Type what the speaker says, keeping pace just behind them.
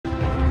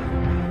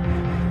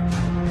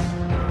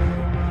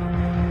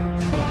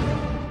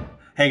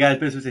Hey guys,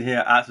 Business here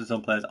at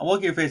SIMPSON Players, and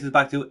welcome your faces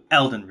back to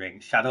Elden Ring,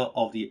 Shadow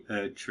of the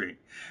Erdtree.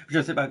 We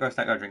just sit back, grab a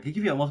snack, grab a drink,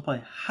 give you a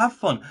multiplayer, have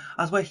fun,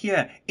 as we're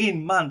here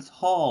in Manse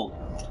Hall,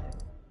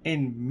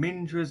 in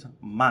Midra's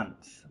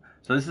Manse.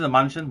 So this is a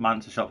mansion,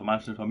 Manse, a shop for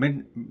mansions, for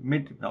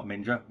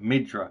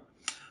Midra.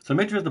 So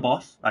Midra is the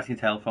boss, as you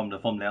can tell from the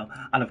thumbnail,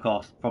 and of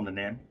course, from the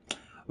name.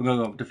 We're going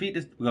to go defeat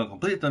this, we're going to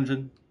complete this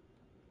dungeon,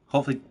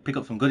 hopefully pick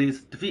up some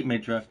goodies, defeat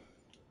Midra,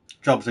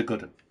 jobs are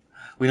good.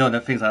 We know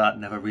that things like that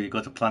never really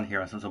go to plan here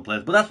on SIMPSON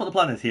Players, but that's what the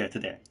plan is here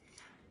today,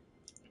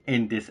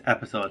 in this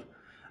episode.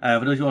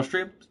 For those who want to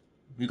stream,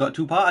 we got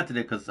two-parter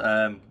today because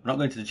we're not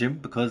going to the gym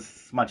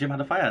because my gym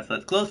had a fire, so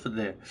it's closed for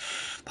the day.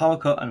 Power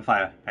cut and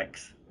fire.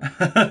 X.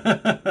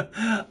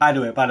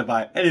 Either way, by the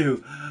by.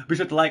 Anywho, be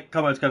sure to like,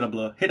 comment, subscribe down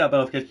below. Hit that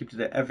bell if you guys keep to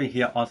date every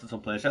here on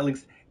SIMPSON Players. Share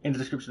links in the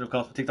description, of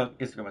course, for TikTok,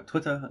 Instagram, and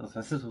Twitter. And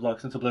also SIMPSON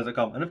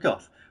SIMPSONPlayers.com. And of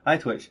course, my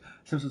Twitch,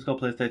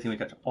 SIMPSON_Players13. We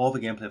catch all the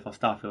gameplay for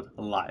Starfield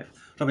live.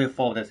 Drop me a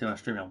follow there, see when I'm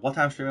streaming on what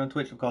time I'm streaming on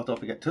Twitch. Of course, don't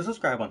forget to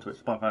subscribe on Twitch,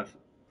 support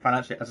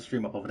financially as a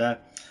streamer over there.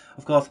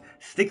 Of course,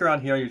 stick around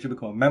here on YouTube,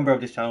 become a member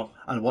of this channel,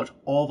 and watch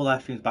all the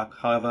live streams back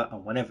however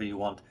and whenever you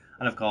want.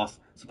 And of course,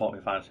 support me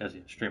financially as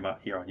a streamer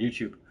here on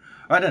YouTube.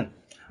 Alright then,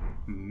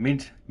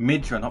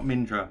 Midra, not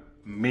Mindra,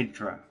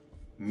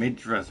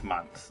 Midra's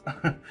Manse.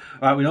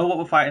 Right, we know what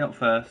we're fighting up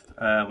first.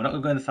 We're not going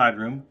to go in the side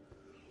room.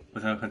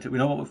 We're going to continue. We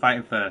know what we're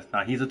fighting first.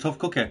 Now, he's a tough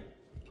cookie.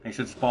 He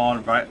should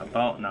spawn right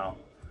about now.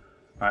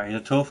 Right, he's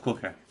a tough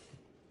cookie.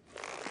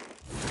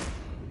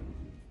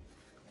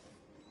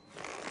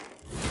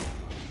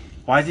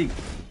 Why is he?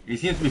 He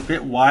seems to be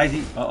fit. Why is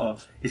he? Uh-oh.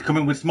 He's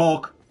coming with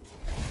smoke.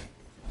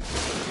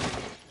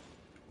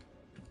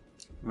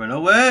 Run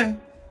away.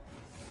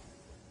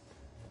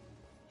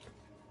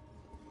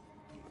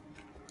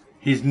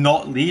 He's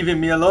not leaving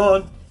me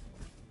alone.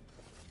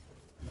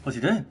 What's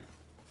he doing?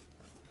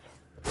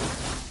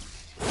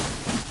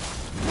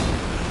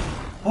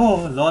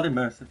 Oh, Lord have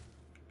mercy.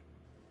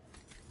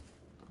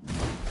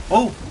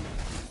 Oh.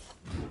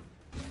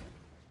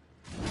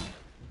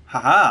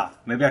 Haha.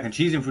 Maybe I can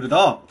cheese him through the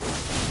door.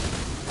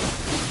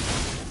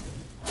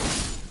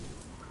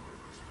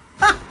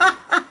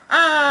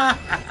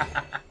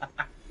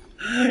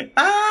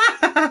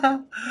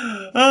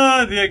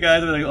 Oh dear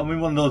guys, I'm in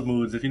one of those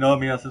moods. If you know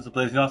me on SIMPSON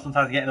Players, you know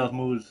sometimes I get in those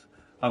moods.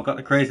 I've got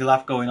the crazy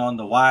laugh going on,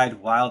 the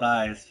wide, wild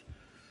eyes.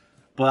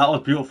 But that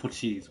was beautiful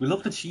cheese. We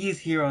love the cheese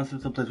here on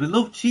SIMPSON Players. We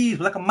love cheese.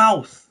 We're like a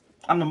mouse.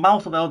 I'm the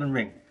mouse of Elden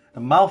Ring.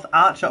 The mouse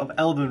archer of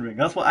Elden Ring.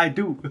 That's what I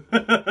do.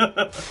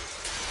 Alright,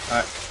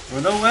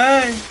 run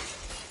away.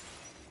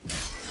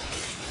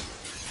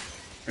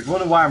 If you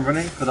wonder why I'm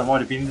running, because I've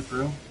already been in this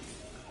room.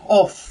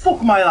 Oh,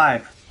 fuck my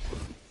life.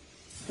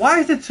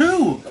 Why is it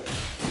two?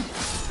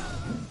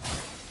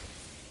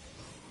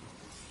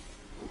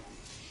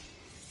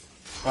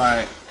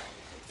 Right.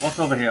 What's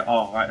over here?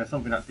 Oh, right, there's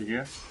something actually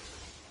here.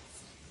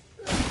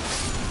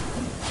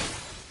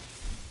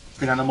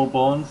 Good animal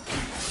bones.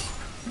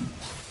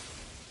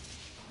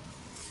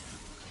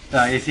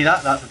 Yeah, you see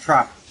that? That's a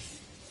trap.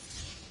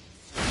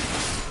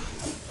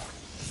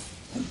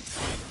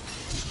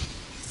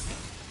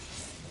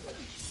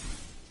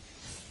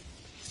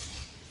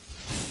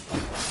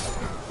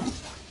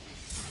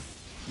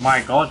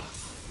 My god,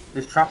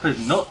 this trap is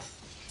nuts.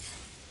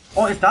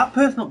 Oh, it's that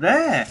person up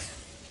there.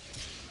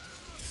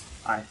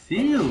 I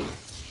see you.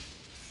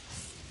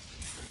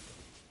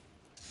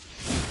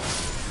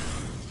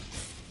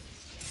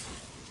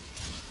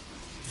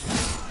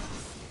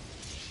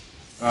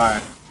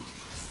 Alright.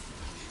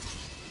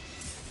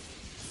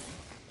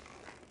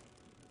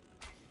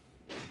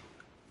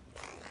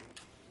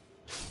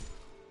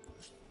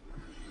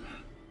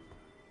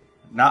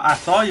 Now I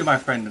saw you, my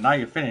friend, and now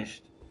you're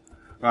finished.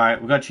 Right,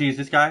 we're gonna cheese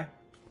this guy.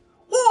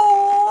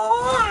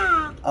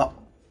 Oh,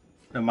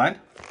 never mind.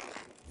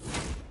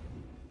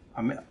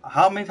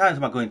 How many times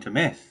am I going to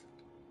miss?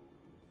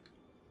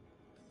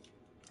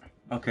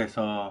 Okay,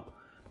 so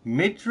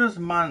Midra's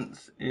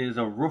Manse is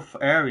a rough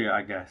area,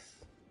 I guess.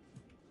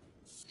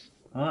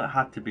 Well, it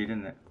had to be,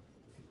 didn't it?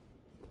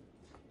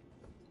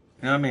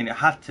 You know what I mean? It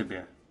had to be.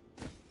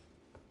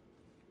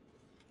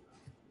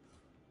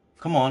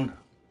 Come on.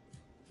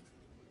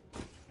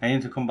 I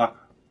need to come back.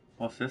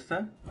 What's this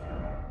then?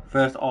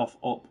 First off,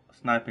 up,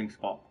 sniping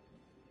spot.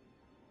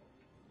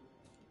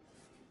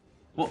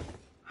 What?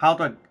 How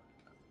do I...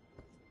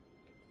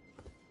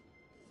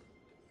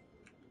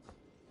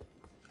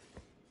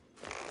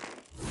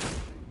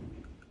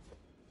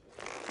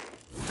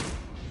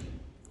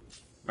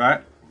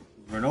 Right.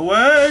 Run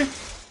away!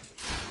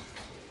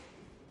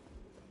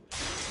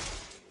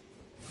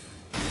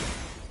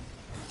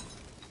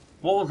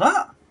 What was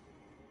that?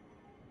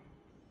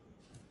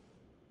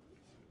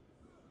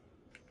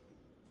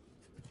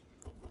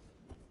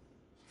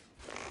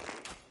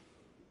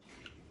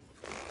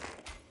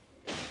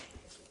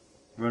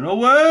 Run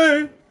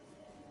away!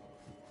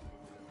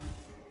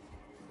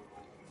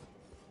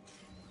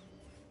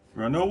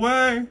 Run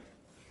away!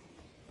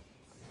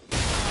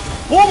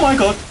 Oh my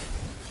god!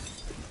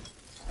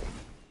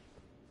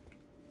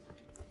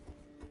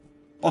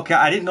 Okay,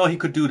 I didn't know he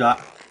could do that.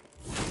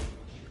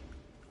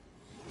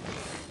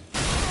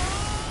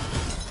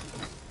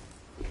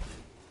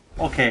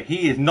 Okay,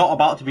 he is not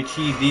about to be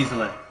cheesed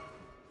easily.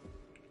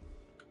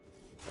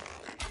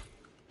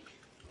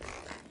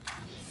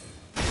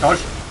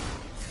 Dodge.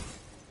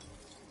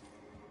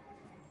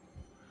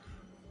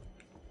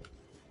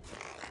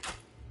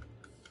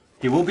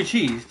 He will be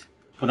cheesed,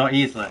 but not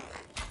easily.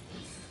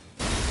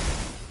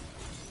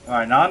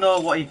 Alright, now I know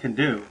what he can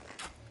do.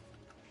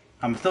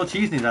 I'm still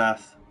cheesing his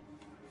ass.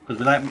 Because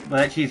we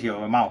like cheese here,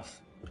 or a mouse.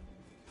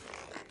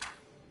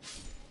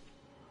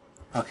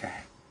 Okay.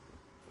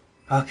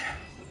 Okay.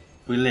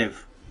 We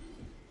live.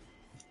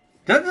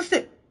 Did I just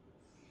hit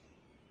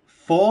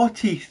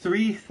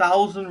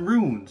 43,000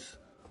 runes?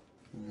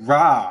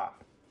 Rah.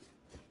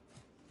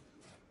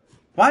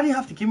 Why do you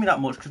have to give me that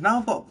much? Because now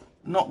I've got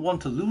not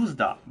want to lose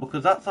that.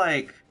 Because that's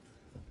like...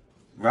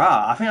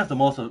 Rah. I think that's the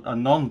most a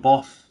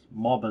non-boss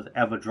mob has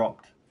ever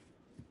dropped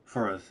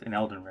for us in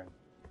Elden Ring.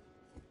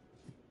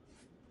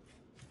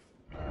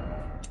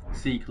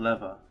 Seek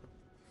lever.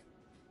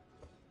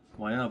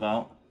 What are you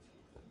about?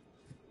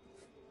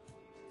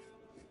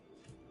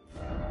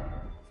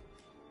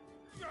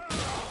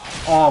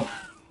 Oh,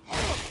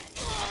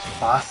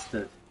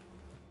 bastard.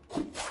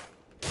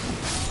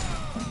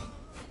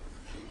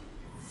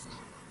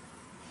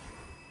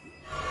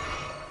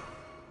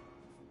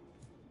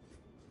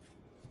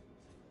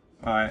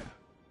 Alright.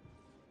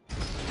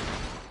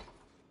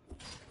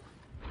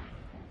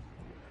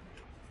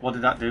 What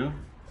did that do?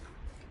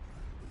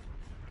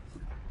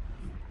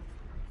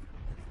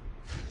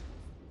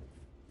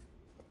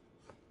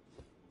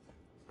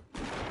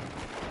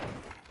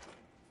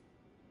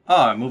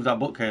 Oh, I moved that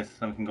bookcase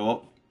so we can go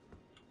up.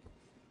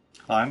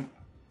 Climb.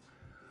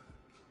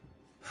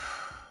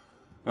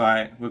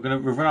 Right, we've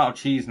run out of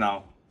cheese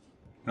now.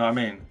 You know what I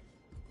mean?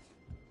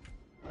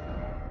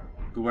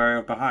 Be wary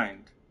of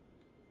behind.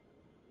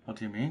 What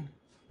do you mean?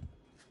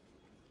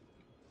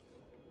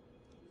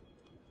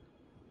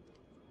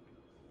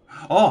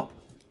 Oh!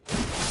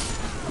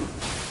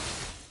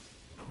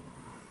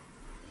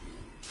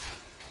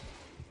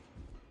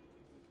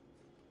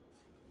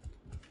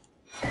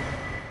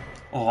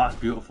 Oh, that's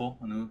beautiful.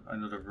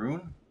 Another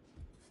rune.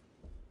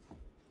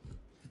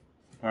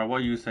 Alright, what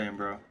are you saying,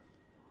 bro?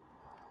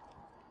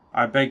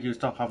 I beg you,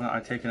 stop, haven't I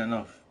taken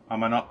enough?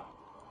 Am I not,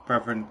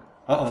 brethren?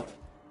 Uh-oh.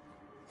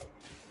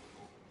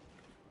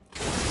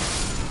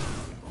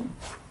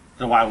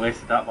 Don't know why I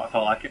wasted that, but I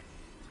felt like it.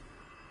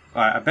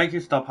 Alright, I beg you,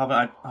 stop, haven't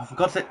I? Oh, for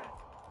God's sake.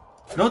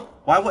 No,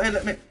 why would it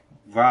let me?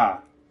 Rah.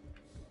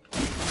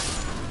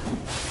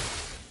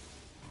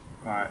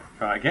 Alright,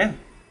 try again.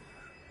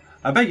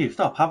 I beg you,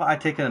 stop, haven't I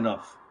taken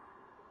enough?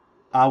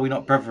 Are we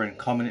not brethren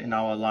common in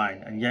our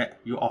line, and yet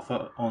you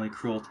offer only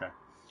cruelty?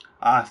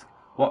 I ask,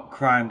 what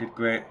crime did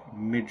great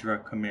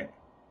Midra commit?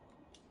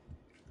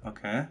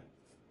 Okay.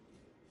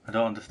 I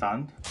don't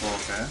understand,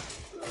 but okay.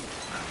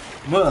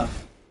 Mother!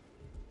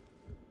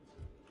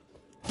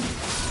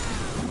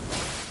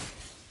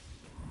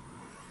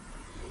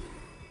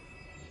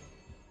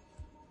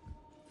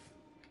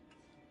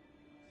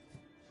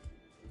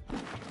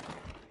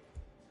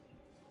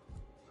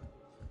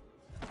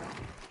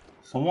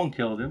 Someone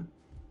killed him.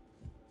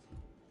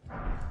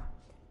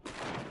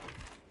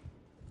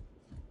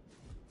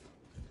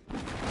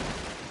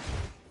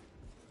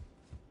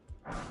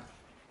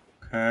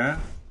 Okay.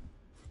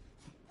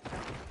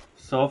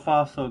 So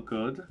far, so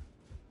good.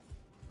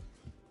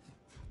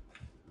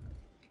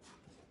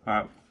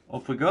 Alright,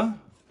 up we go.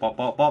 Bop,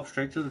 bop, bop,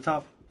 straight to the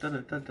top. Da, da,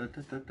 da, da,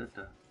 da, da,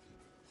 da.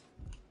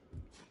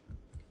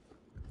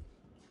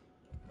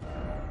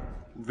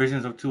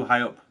 Visions of too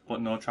high up, but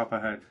no trap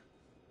ahead.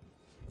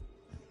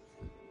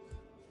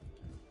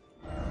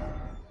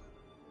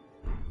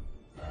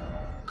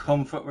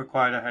 Comfort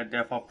required ahead,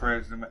 therefore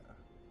praise the...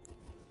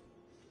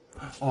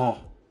 Oh.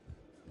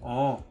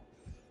 Oh.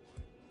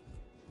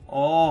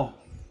 Oh.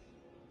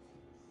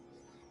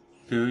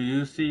 Do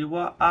you see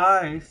what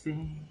I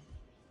see?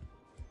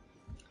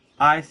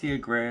 I see a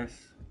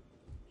grace.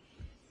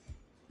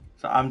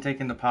 So I'm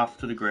taking the path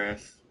to the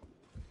grace.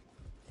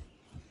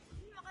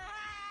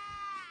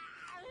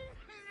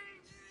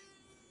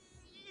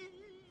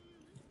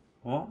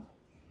 What?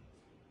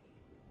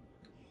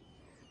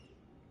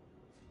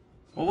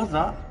 What was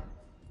that?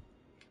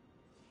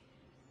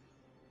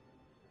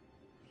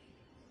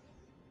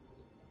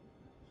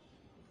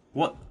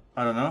 What?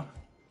 I don't know.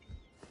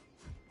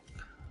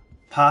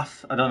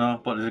 Pass, I don't know,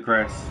 but there's a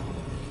grace.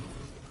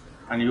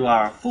 And you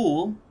are a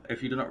fool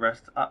if you do not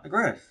rest at the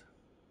grace.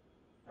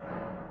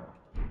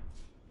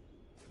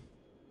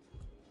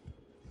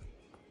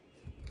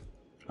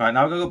 Alright,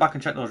 now we're gonna go back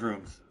and check those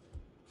rooms.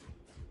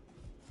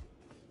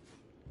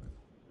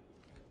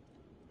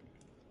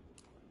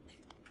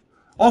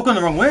 Oh, I've gone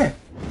the wrong way!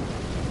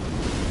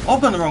 Oh,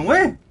 I've gone the wrong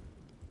way!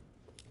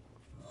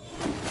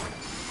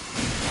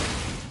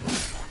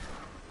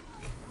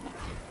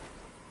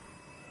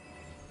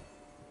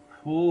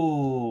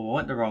 Oh, I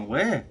went the wrong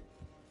way.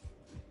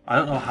 I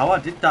don't know how I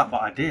did that,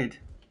 but I did.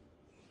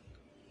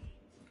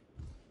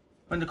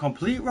 Went the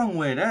complete wrong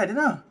way there, didn't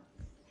I?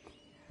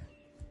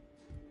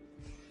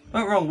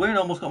 Went the wrong way and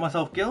almost got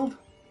myself killed.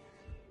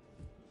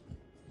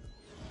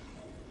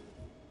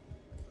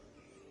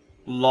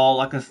 Lol,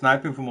 I can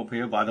snipe him from up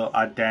here, but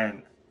I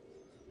daren't.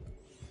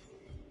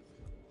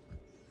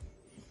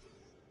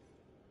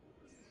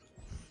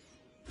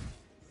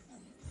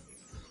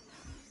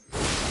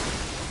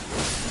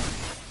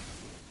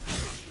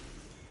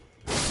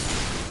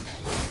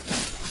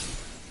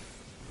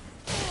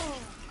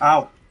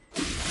 Ow.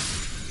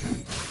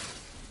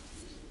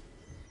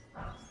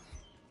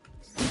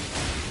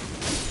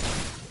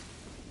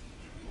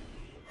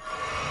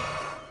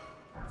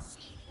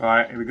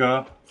 Right, here we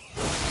go.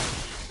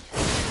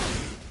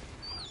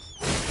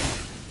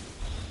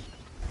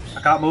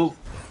 I can't move.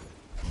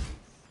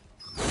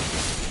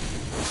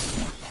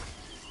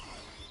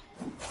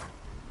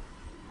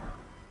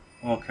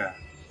 Okay.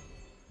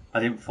 I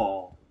didn't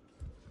fall.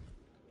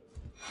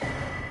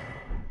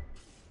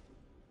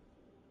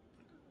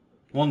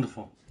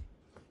 Wonderful.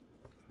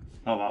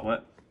 Oh, that way.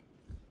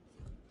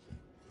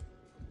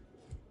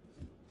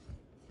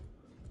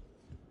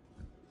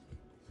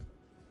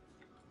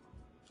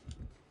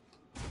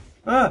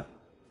 Ah!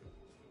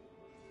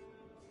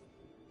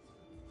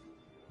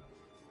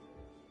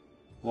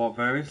 Walk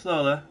very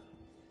slowly.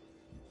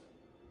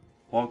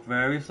 Walk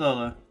very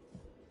slowly.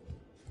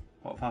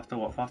 Walk faster,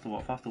 walk faster,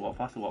 walk faster, walk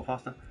faster, walk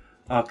faster.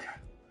 Okay.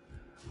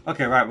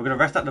 Okay, right, we're gonna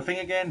rest at the thing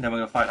again, then we're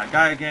gonna fight that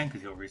guy again,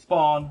 because he'll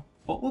respawn.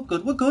 But we're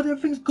good,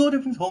 everything's good,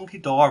 everything's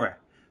hunky-dory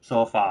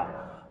so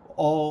far.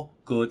 All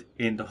good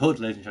in the hood,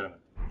 ladies and gentlemen.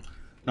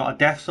 Not a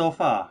death so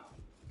far.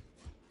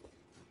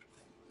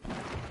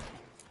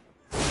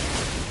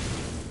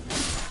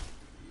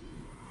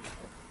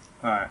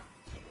 Alright.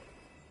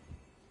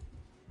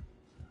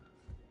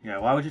 Yeah,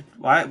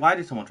 why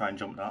did someone try and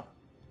jump that?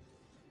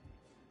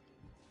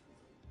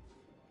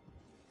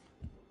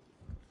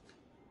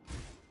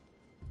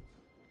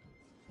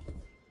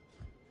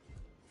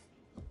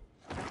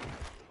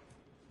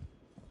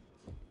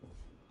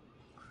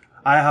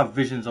 I have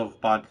visions of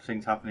bad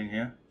things happening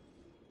here.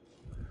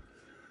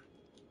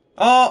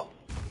 Oh!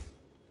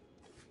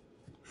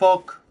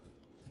 Fuck.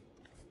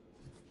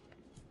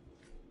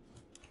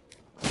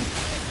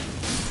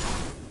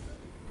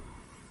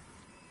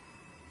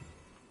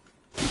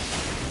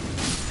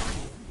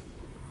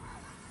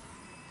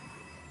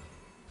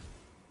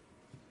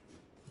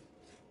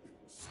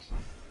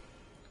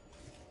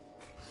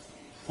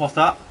 What's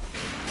that?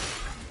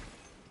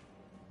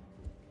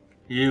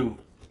 You.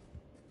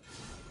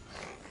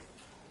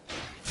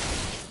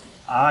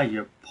 Ah,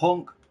 you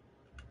punk.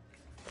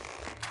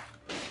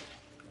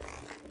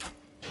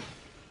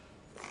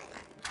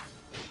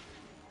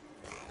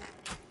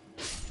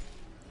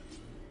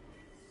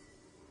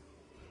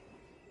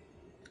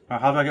 Right,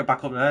 how do I get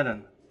back up there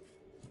then?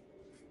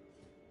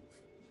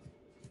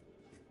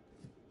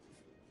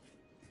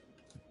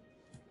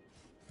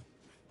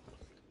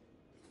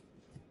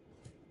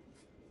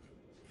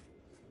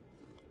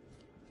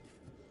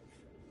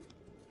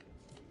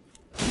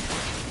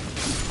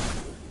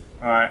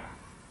 Alright.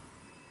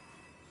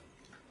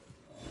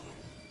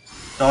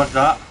 Dodge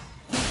that.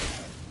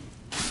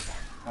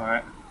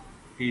 Alright.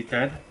 He's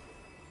dead.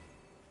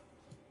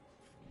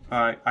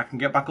 Alright, I can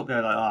get back up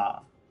there like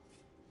that.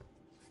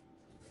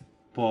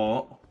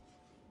 But...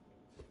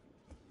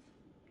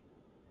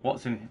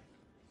 what's in here?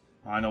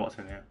 I know what's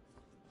in here.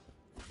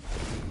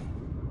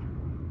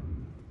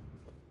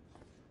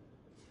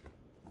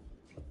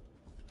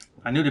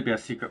 I knew there'd be a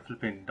secret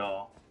flipping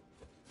door.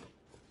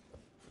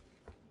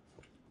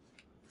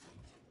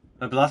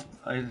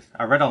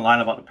 I read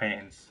online about the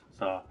paintings,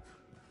 so...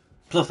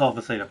 plus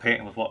obviously the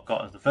painting was what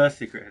got us the first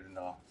secret hidden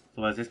door.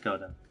 So where's this go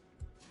then?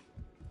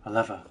 A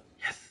lever.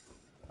 Yes!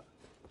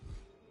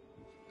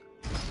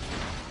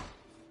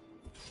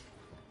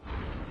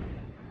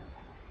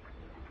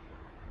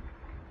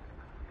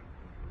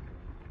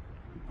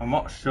 I'm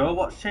not sure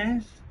what's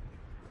changed,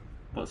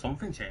 but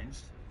something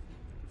changed.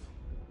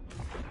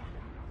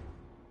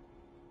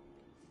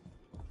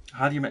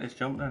 How do you make this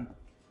jump then?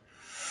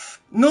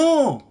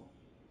 No!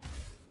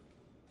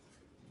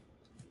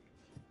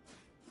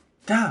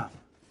 Damn!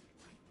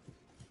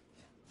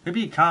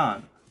 Maybe you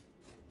can't.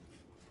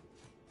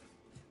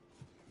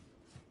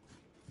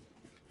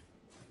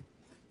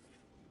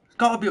 It's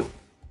gotta be... what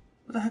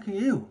the heck are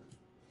you?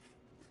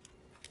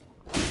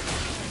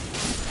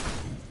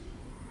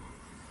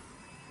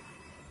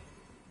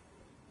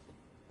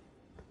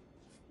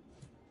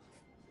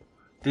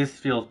 This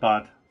feels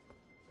bad.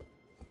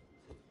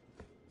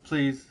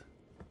 Please.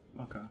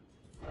 Okay.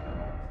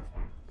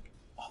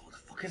 Oh, what the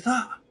fuck is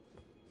that?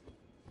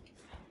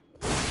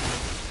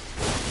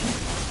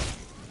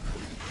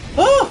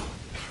 Oh!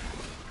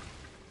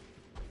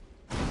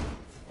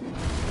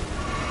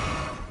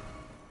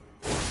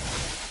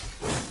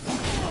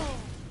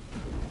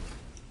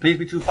 Please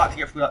be too fat to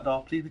get through that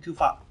door. Please be too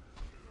fat.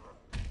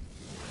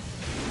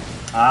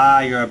 Ah,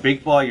 you're a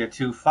big boy. You're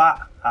too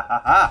fat. Ha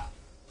ha ha.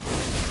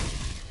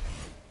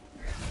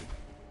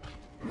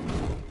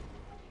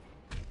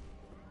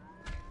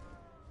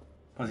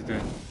 What's he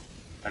doing?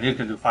 I knew he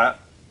could do fire.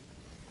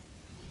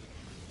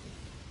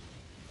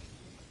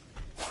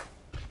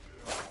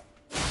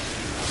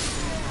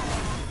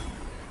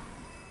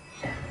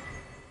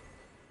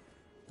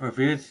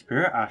 Revered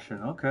Spirit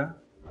Ashen, okay.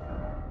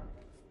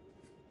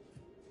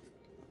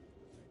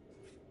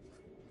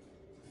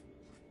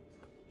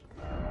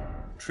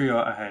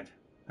 Trio ahead,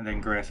 and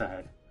then Grace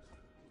ahead.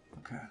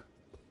 Okay.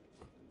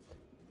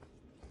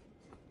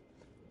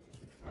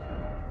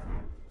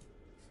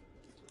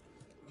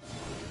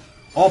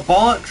 Oh,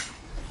 bollocks!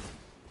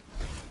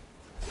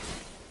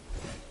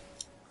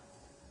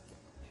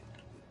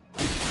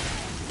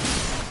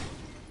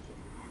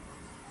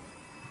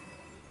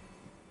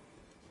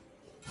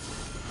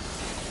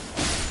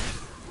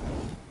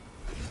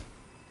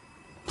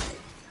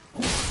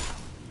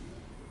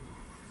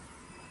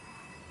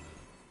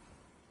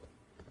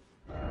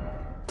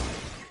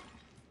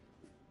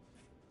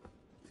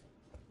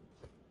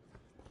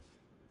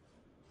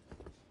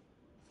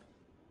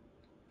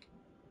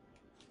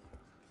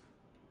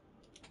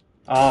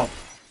 Oh,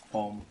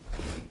 boom.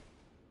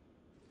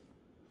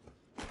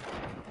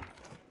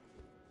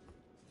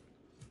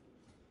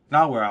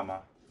 Now where am I?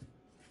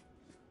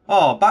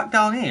 Oh, back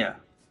down here.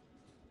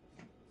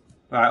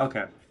 Right,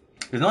 okay.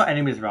 There's no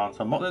enemies around,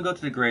 so I'm not going to go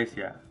to the Grace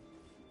yet.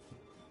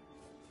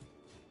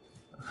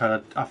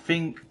 Because I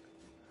think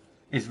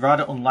it's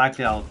rather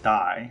unlikely I'll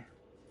die.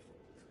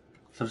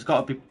 So I've just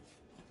got to be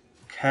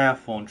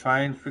careful and try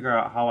and figure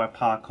out how I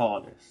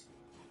parkour this.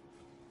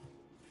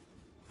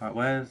 Right,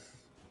 where's...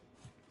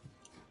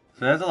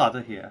 So there's a ladder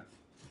here.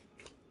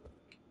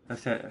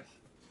 Let's hit this.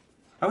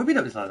 Have we been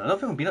up this ladder? I don't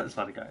think we've been up this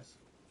ladder, guys.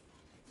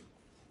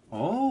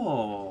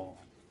 Oh.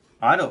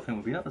 I don't think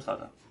we've been up this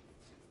ladder.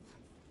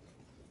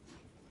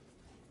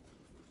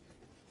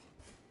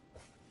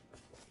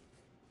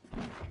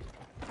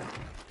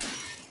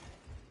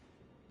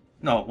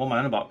 No, what am I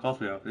on about? Of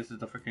course we have. This is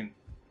the freaking...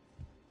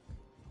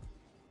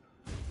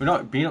 We're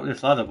not being up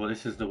this ladder, but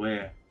this is the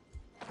way.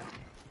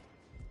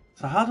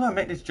 So how do I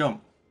make this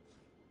jump?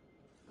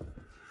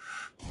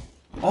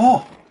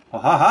 Oh! Oh,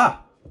 ha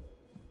ha!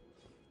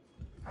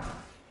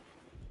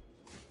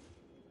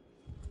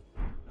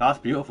 That's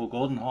beautiful,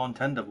 golden horn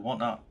tender, we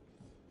want that.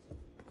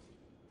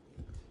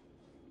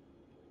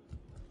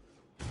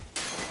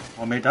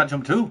 I made that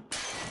jump too.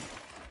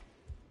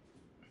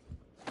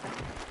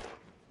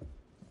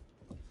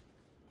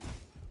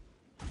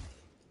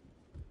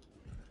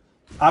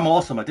 I'm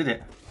awesome, I did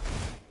it.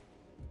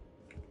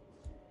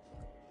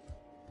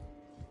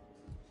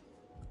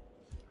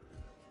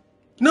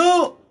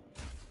 No!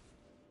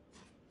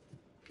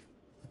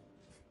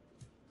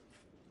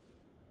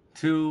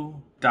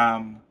 Too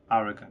damn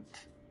arrogant.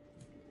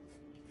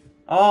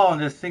 Oh,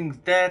 and there's things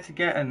there to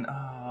get and... Oh.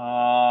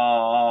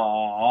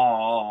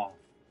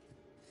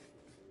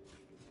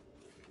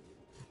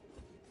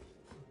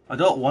 I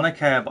don't want to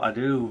care, but I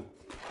do.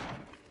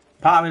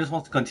 Part of me just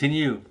wants to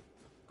continue.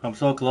 I'm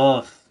so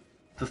close.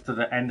 Just to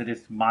the end of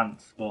this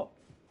Manse, but...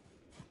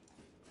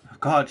 I've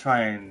got to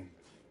try and...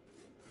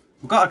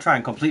 We've got to try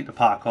and complete the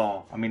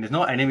parkour. I mean, there's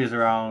no enemies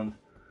around.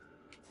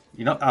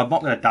 You know, I'm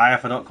not going to die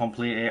if I don't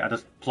complete it. I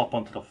just plop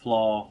onto the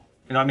floor.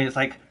 You know what I mean? It's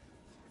like...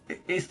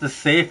 It's the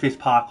safest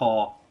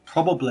parkour,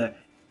 probably,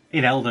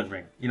 in Elden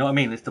Ring. You know what I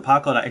mean? It's the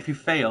parkour that if you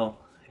fail,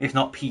 it's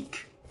not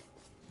peak.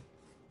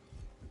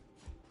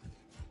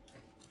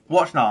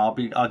 Watch now,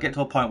 I'll get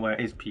to a point where it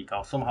is peak.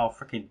 I'll somehow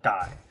freaking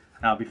die.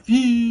 And I'll be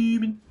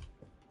fuming.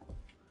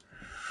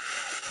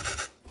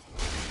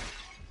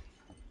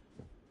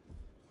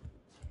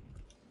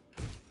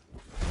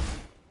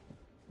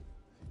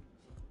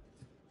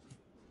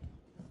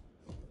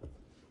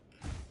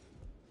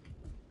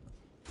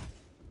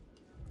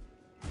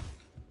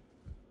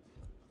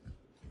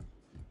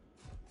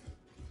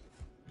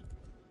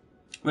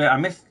 Wait, I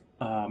missed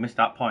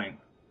that point.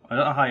 I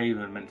don't know how I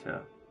even meant to.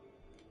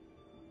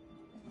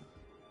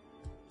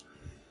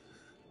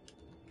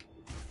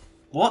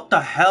 What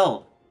the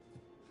hell?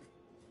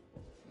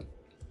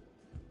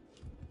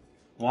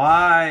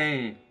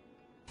 Why?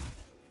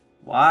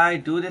 Why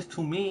do this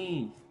to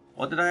me?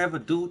 What did I ever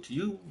do to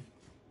you?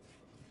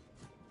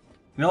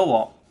 You know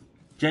what?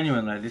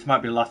 Genuinely, this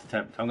might be the last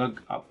attempt. I'm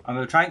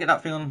gonna try and get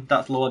that thing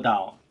that's lower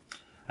down,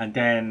 and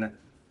then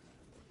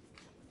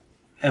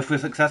if we're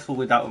successful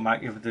with that, we might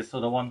give this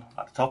other one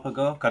at the top a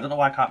go. 'Cause I don't know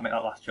why I can't make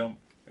that last jump.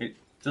 It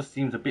just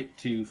seems a bit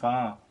too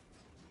far.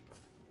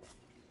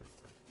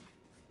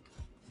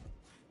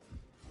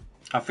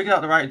 I figured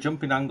out the right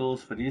jumping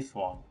angles for this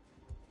one,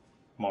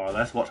 more or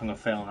less. Watch, I'm gonna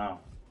fail now.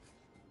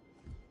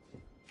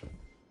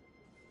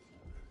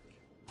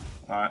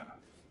 Alright.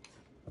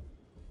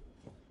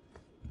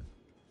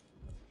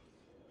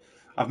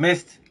 I've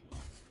missed.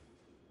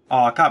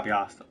 Oh, I can't be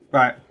asked.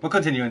 Right, we're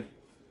continuing.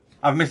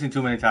 I've missed it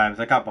too many times.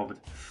 I can't bother.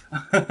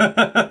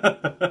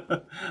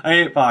 I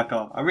hate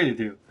parkour. I really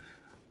do.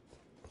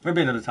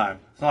 Maybe another time.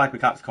 It's not like we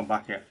can't just come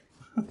back here.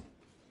 The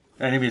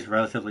enemy is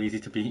relatively easy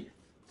to beat.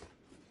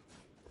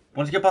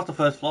 Once you get past the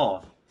first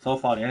floor, so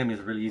far the enemies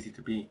are really easy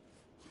to beat.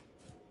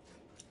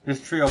 This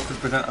trio could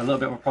present a little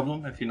bit of a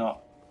problem if you're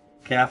not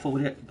careful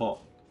with it, but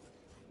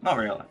not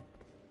really.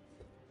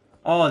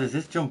 Oh, there's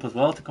this jump as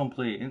well to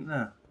complete, isn't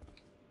there?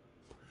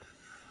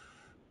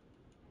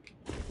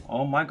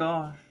 Oh my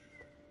gosh.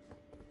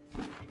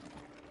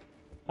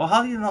 Well,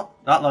 how do you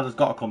not? That ladder's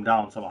got to come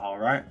down somehow,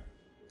 right?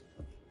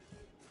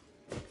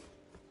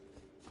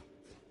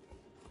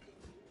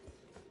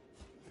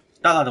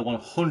 That ladder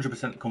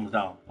 100% comes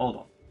down. Hold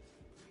on.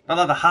 That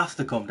ladder has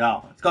to come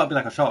down. It's got to be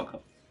like a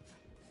shortcut.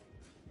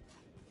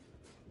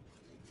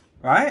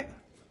 Right?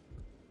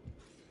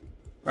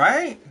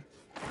 Right?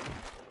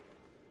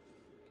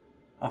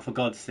 Oh, for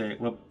God's sake,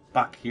 we're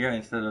back here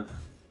instead of...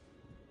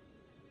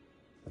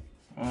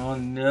 Oh,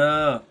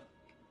 no.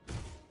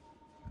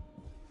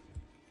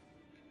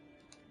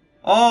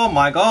 Oh,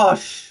 my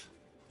gosh.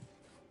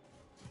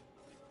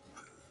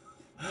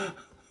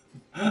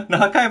 No,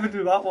 I can't even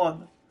do that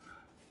one.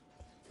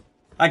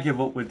 I give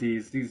up with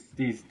these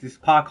this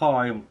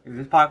parkour.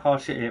 This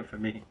parkour shit ain't for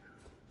me.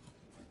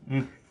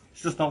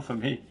 It's just not for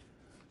me.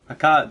 I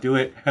can't do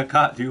it. I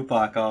can't do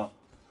parkour.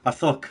 I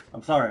suck.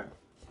 I'm sorry.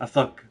 I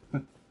suck.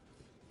 I'm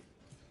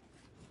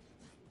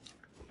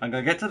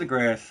gonna get to the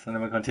grace and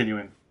then we're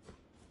continuing.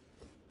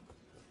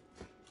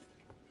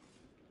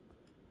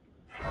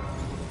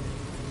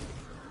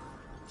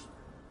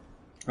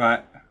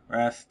 Right.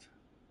 Rest.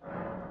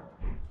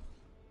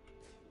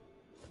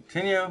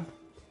 Continue.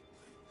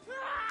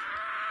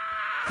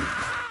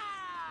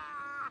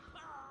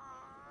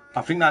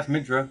 I think that's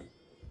Midra.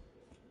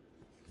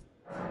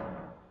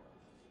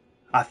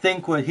 I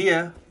think we're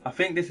here. I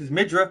think this is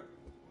Midra.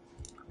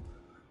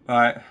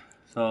 Right,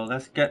 so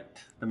let's get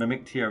the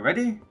Mimic tier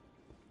ready.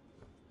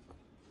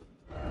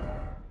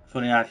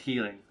 Funny add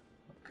healing.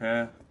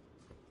 Okay.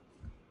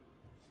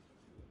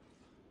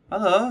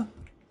 Hello.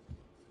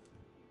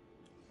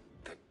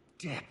 The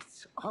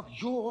depths of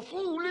your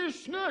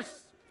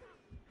foolishness!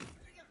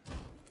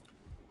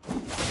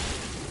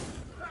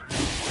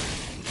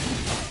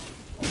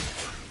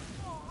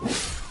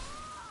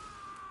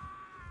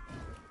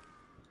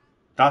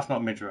 That's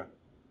not Midra.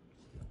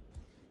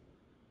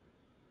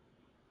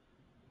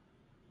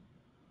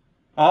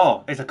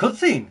 Oh, it's a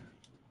cutscene.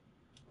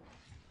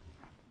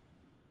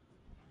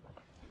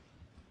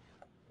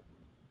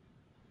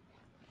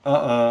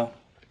 Uh-oh.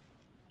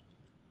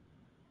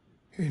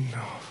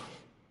 Enough.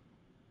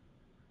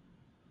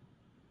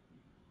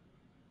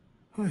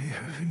 I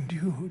have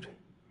endured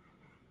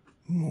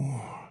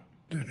more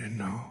than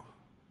enough.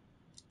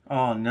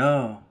 Oh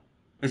no.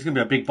 It's gonna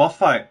be a big boss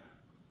fight.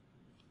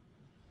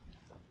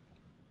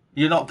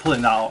 You're not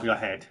pulling that out of your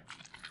head.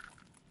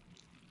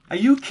 Are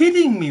you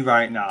kidding me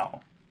right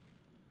now?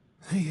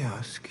 I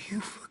ask you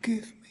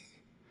forgive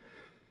me,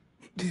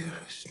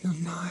 dearest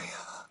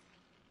Nanaya.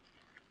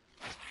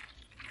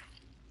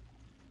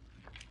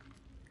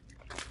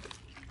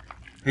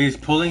 He's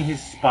pulling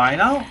his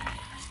spine out?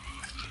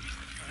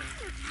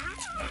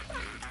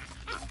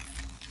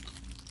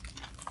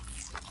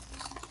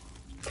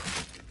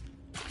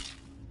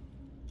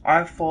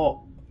 I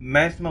thought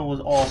Mesmer was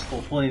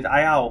awful pulling his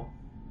eye out.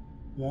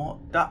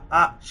 What the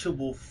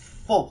actual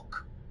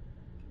fuck?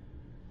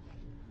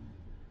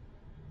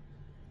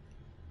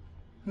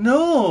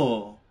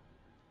 No!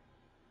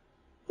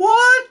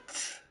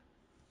 What?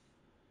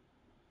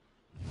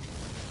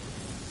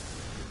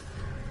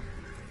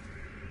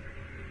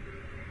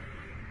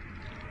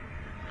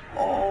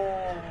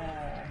 Oh.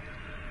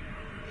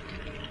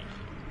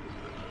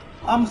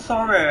 I'm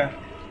sorry,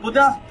 but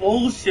that's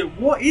bullshit.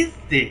 What is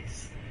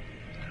this?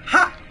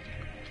 Ha!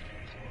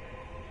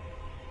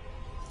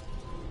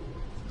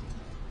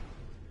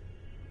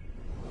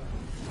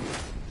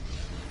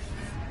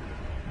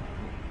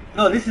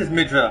 No, this is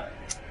Midra.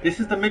 This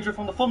is the Midra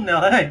from the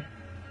thumbnail, hey?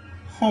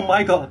 Oh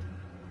my god.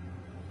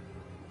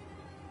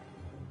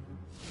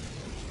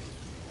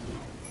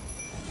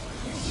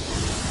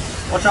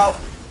 Watch out.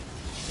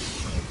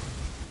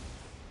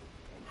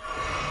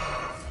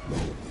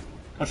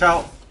 Watch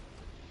out.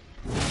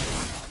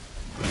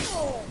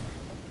 Oh,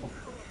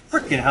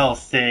 freaking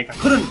hell's sake. I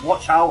couldn't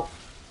watch out.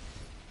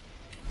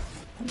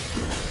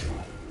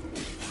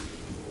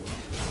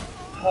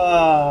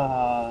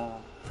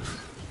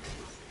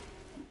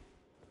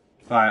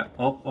 Right,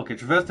 oh, okay,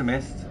 traverse the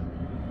mist.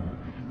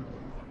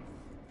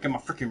 Get my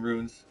freaking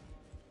runes.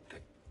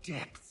 The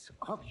depths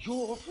of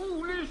your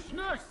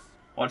foolishness!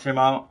 Watch him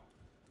out.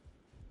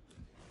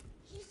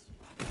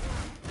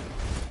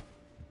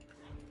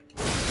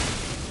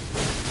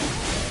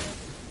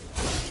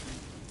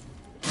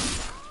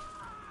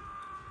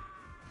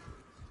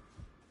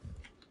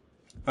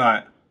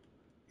 Right.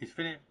 He's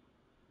finished.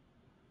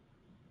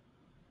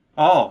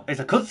 Oh,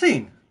 it's a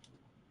cutscene.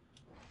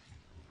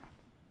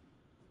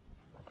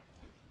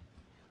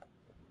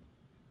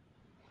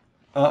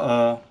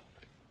 Uh-oh.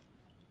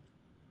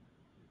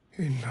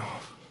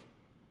 Enough.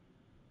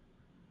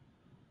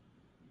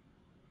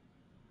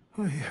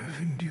 I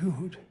have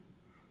endured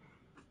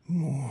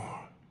more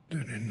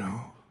than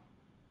enough.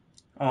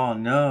 Oh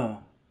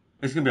no.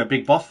 It's gonna be a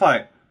big boss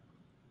fight.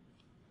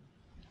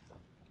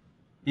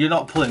 You're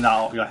not pulling that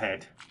out of your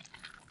head.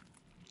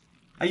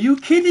 Are you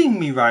kidding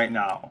me right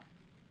now?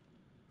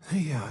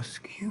 I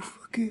ask you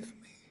forgive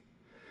me,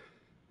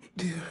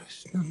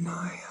 dearest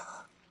Nanaya.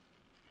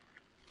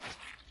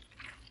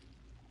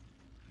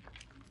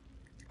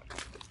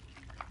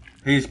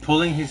 He's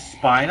pulling his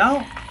spine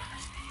out?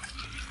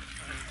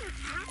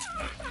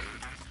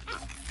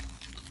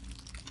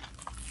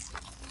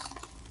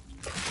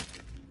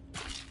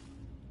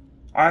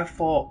 I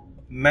thought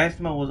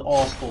Mesmer was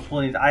awful,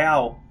 pulling his eye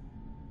out.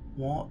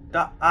 What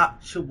the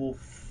actual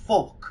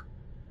fuck?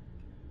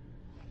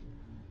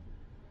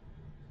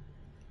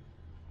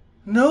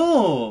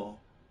 No!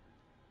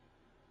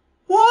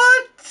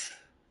 What?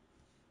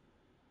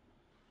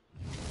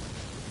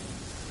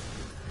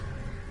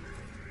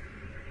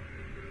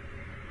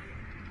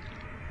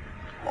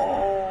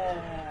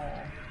 Oh.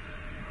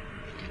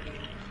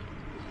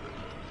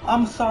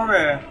 I'm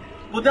sorry,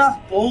 but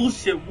that's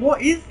bullshit.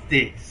 What is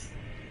this?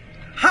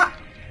 Ha!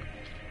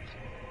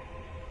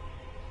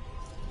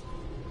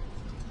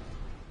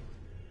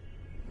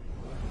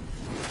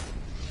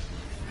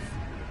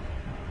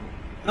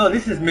 No,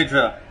 this is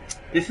Midra.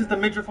 This is the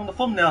Midra from the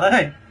thumbnail,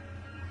 hey?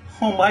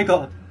 Oh my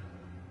god.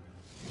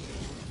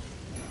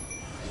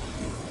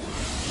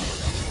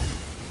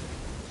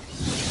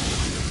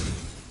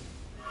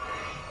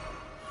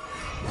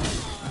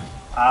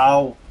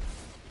 Ow.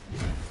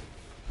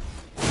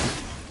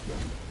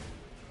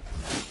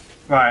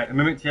 Right, a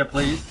mimic here,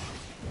 please.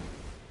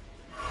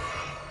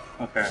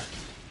 Okay.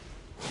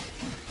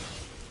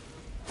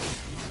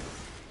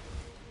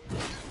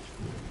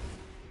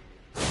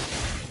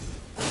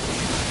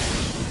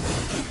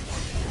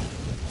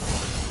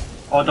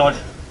 Oh, dodge.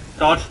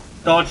 Dodge.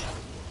 Dodge.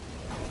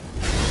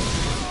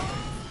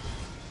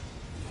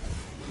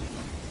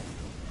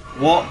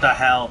 What the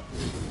hell?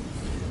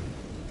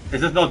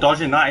 There's just no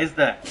dodging that, is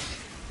there?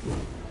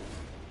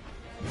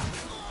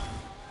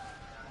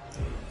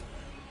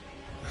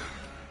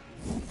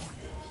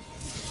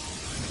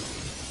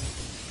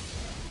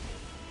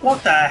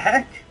 What the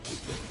heck?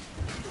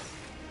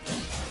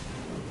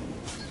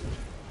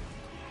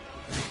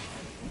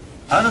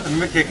 I don't know if the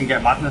mimic here can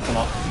get madness or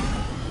not.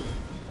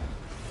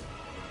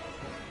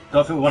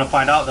 Don't think we want to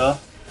find out though.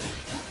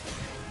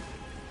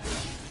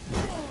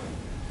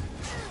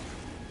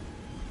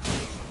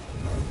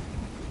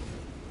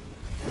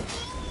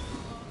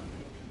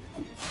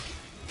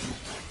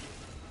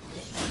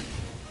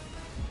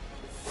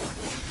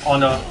 Oh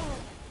no.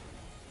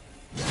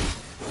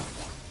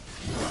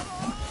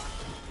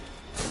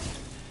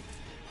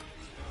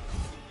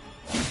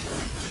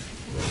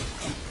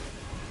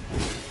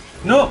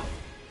 No!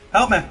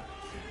 Help me!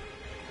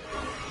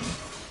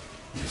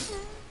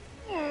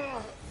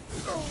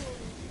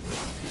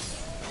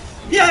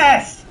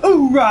 Yes!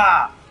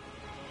 Hoorah!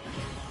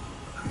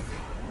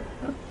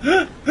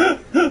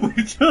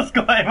 We just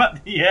got him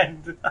at the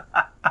end.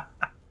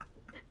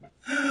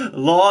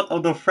 Lord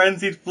of the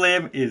Frenzied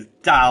Flame is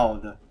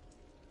down.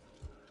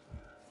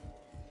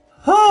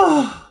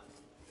 Oh,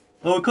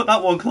 we cut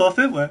that one close,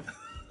 didn't we?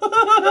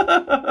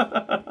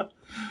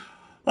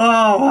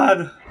 Oh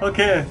man,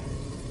 okay.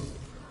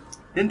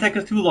 Didn't take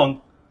us too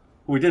long.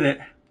 We did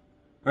it.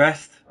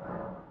 Rest.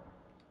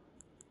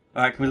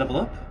 Alright, can we level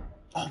up?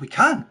 Oh, we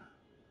can!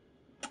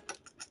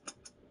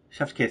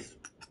 Chef's kiss.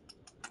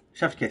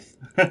 Chef's kiss.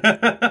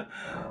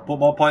 Put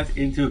more points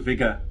into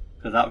vigor,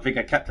 because that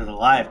vigor kept us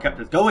alive, kept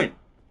us going.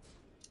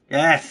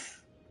 Yes!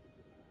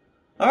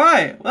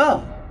 Alright,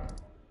 well.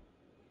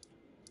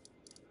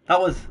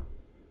 That was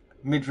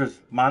Midra's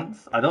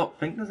Manse. I don't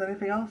think there's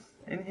anything else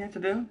in here to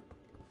do.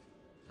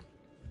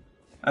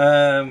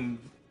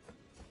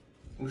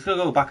 We're just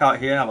gonna go back out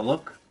here and have a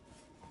look.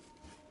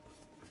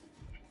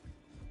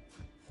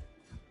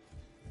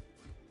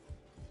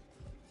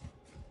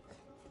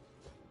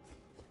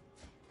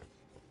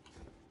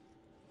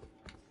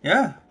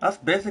 Yeah, that's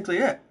basically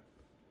it.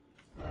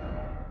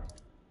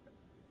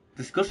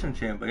 Discussion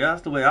chamber, yeah,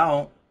 that's the way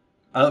out.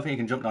 I don't think you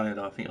can jump down here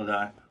though, I think you'll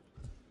die.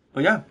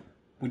 But yeah,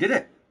 we did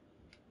it.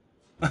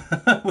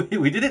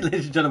 we did it,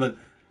 ladies and gentlemen.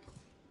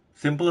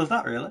 Simple as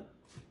that, really.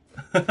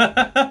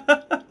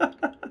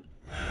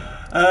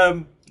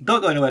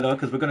 Don't go anywhere though,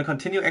 because we're going to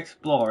continue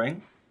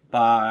exploring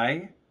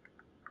by...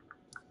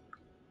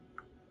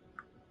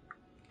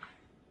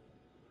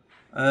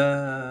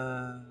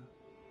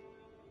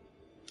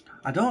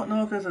 I don't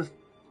know if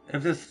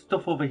there's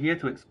stuff over here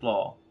to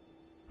explore.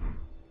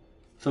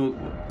 So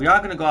we are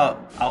going to go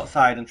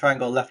outside and try and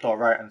go left or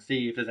right and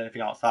see if there's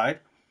anything outside.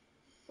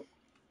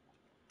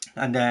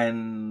 And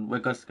then we're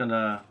just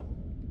gonna...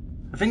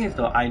 The thing is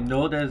though, I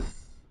know there's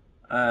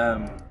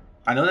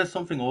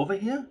something over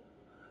here,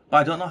 but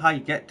I don't know how you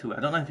get to it.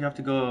 I don't know if you have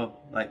to go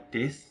like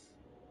this.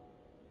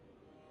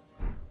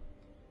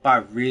 But I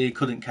really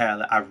couldn't care.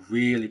 Like, I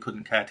really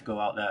couldn't care to go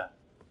out there.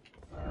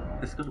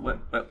 This goes,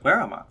 where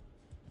am I?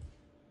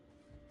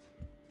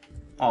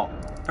 Oh,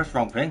 press the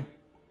wrong thing.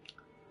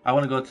 I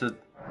want to go to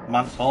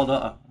Manse Hall,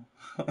 don't I?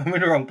 I'm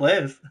in the wrong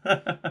place.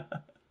 I'm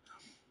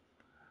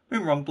in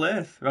the wrong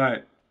place.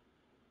 Right.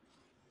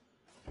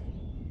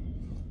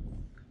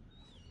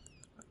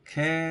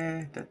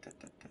 Okay.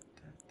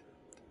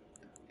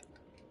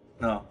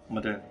 No, what am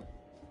I doing?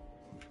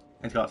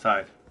 I need to go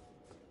outside.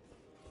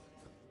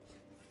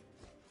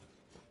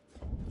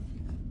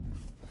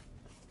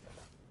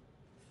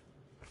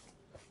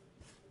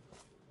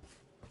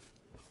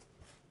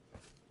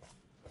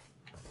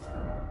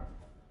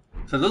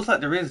 So it looks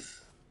like there is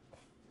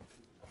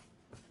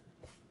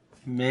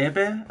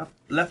maybe a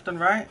left and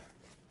right.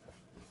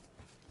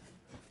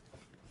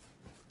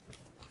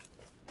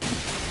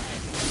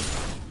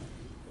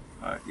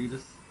 Alright, you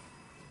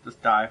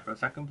just die for a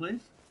second,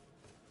 please.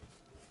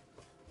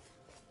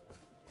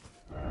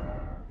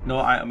 No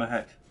item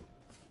ahead.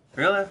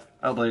 Really?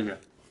 I don't believe you.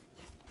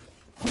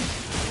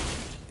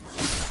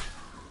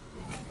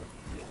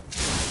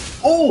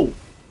 Oh!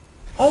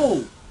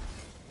 Oh!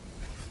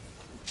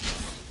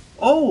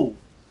 Oh!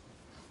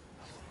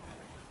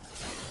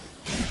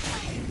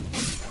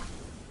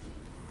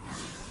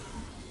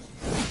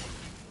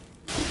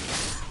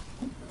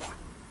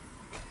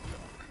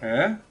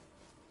 Okay.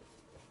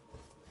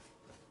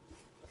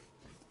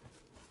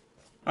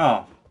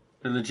 Oh,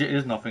 there legit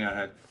is nothing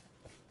ahead.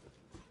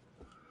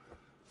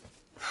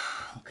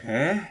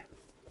 Okay.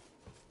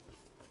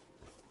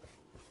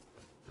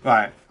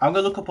 Right, I'm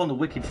gonna look up on the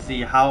wiki to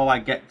see how I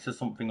get to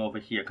something over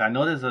here. Cause I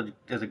know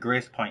there's a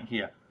grace point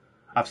here.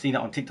 I've seen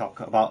it on TikTok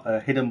about a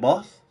hidden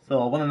boss.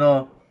 So I want to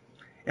know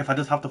if I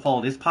just have to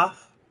follow this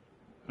path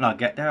and I'll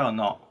get there or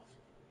not.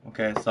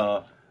 Okay,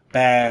 so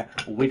bear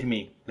with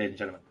me, ladies and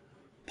gentlemen.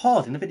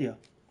 Pause in the video.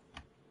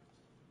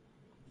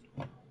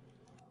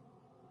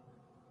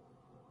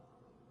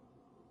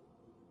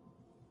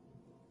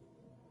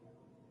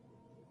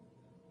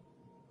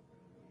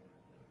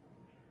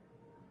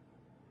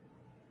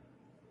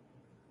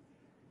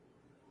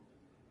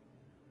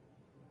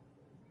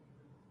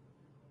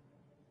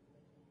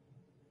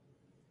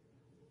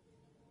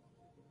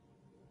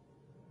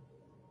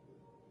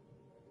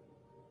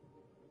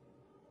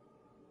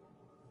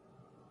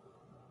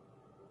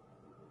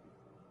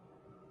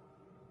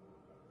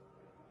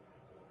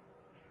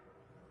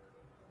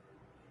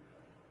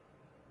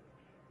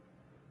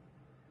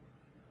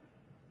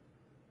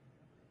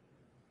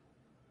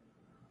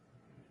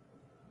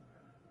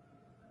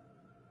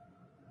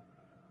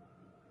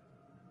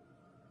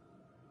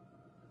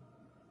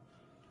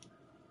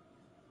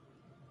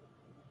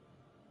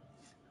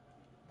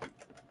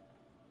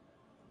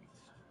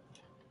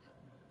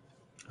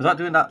 Was that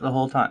doing that the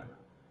whole time?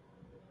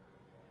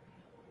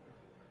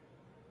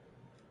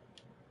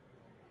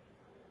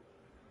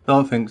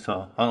 Don't think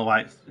so. I don't know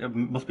why. It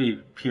must be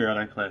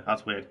periodically.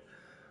 That's weird.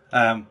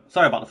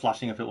 Sorry about the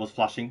flashing if it was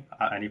flashing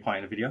at any point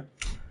in the video.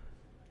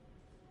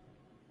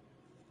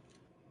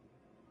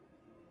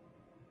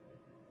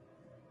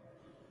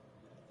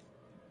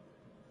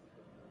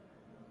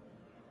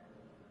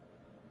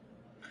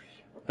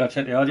 Gotta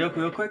check the audio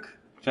real quick.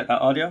 Check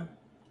that audio.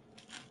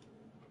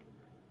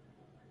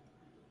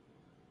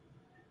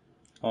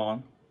 Hold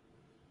on.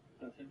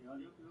 Gotta check the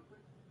audio real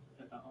quick.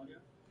 Check that audio.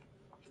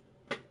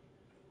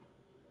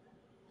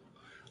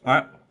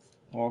 Alright,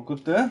 all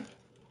good there.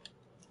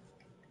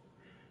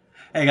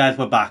 Hey guys,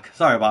 we're back.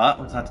 Sorry about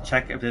that. I just had to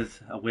check if there's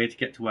a way to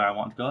get to where I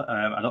want to go.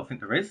 I don't think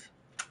there is,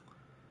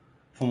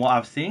 from what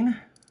I've seen.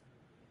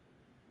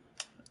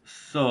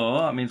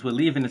 So that means we're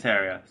leaving this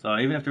area. So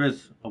even if there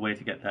is a way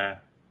to get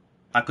there,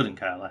 I couldn't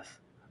care less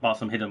about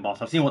some hidden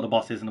boss. I've seen what the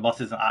boss is, and the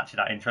boss isn't actually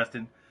that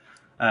interesting.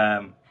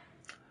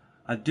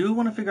 I do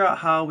want to figure out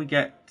how we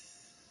get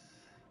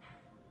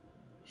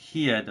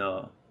here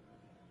though.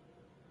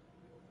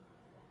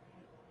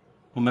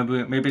 Well,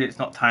 maybe it's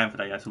not time for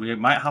that yet, so we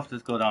might have to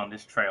just go down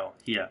this trail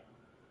here.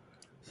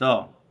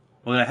 So,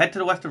 we're going to head to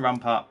the western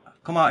rampart,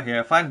 come out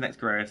here, find the next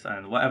grace,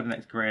 and whatever the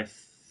next grace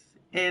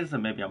is,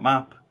 and maybe a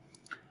map,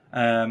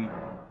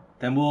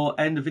 then we'll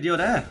end the video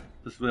there.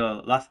 This will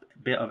be the last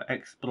bit of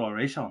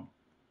exploration.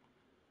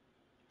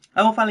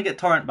 And we'll finally get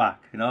Torrent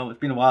back, you know, it's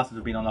been a while since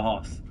we've been on the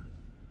horse.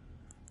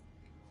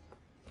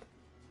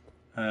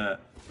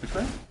 Which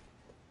way?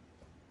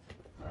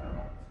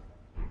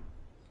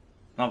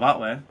 Not that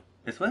way.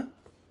 This way?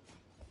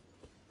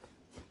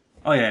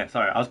 Oh yeah,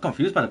 sorry, I was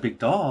confused by the big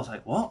door. I was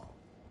like, what?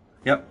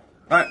 Yep.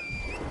 Alright.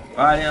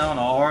 Riding on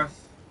a horse.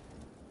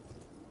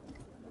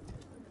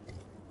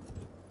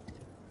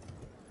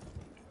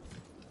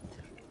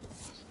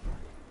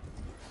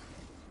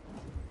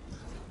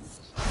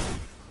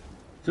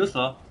 Too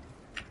slow.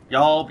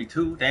 Y'all be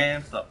too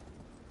damn slow.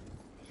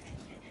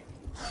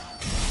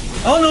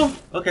 Oh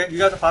no! Okay, you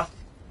guys are fast.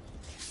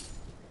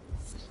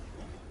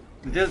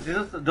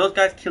 Those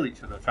guys kill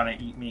each other trying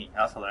to eat me.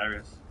 That's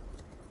hilarious.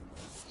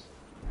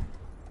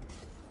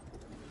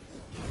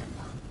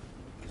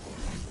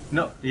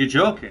 No, you're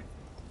joking.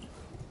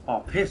 Oh,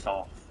 piss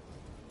off.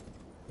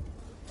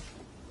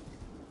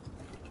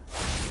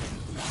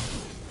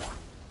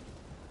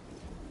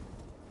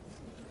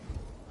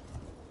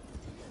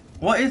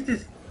 What is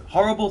this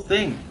horrible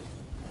thing?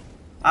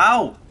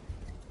 Ow!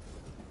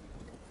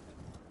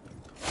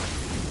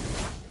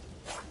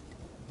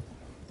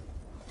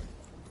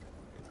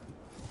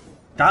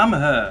 Damn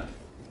her!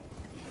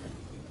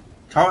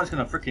 Torrent's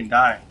gonna freaking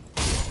die.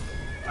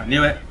 I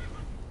knew it.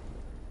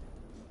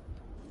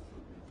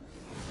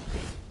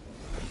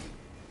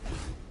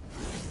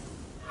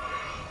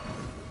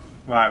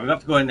 Right, we have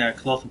to go in there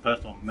close and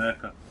personal and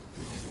murk her.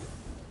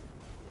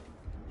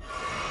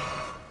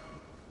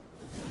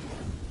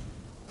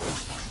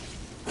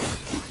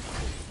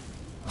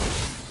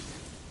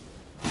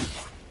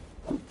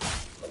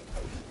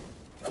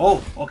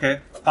 Oh, okay,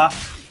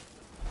 fast.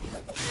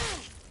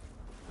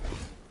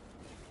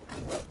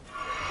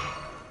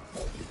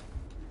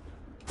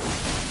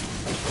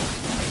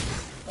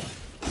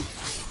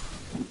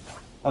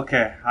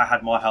 Okay, I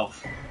had more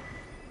health.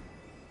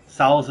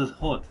 Salza's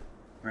hood.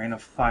 Rain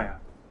of fire.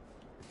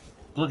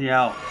 Bloody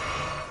hell.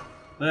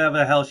 Whatever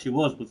the hell she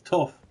was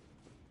tough.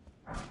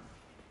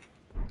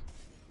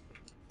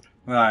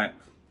 Right.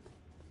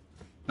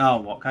 Now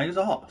what? Can I use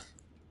a horse?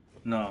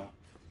 No.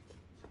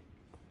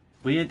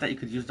 Weird that you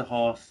could use the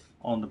horse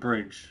on the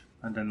bridge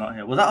and then not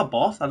here. Was that a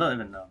boss? I don't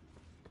even know.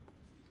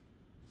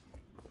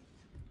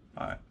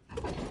 Alright.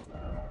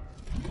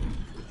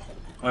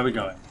 Where are we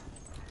going?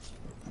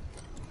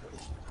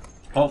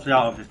 Hopefully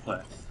out of this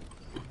place.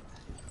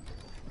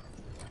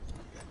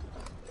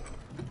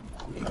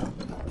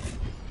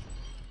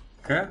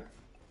 Okay.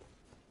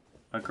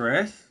 A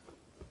grace.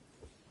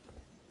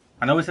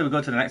 I know we said we go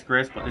to the next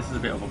grace, but this is a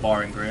bit of a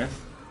boring grace.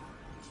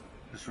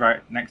 Just right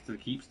next to the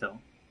keep still.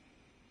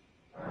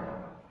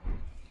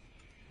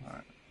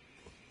 Alright.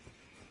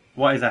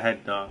 What is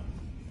ahead though?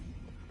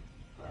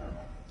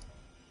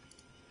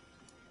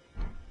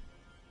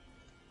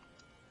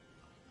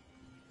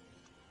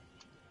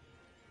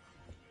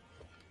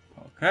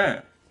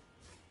 Okay.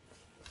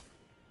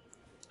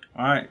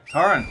 Alright,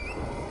 Torrent.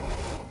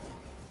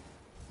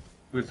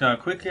 We're just gonna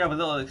quickly have a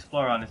little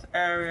explore around this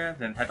area,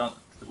 then head on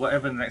to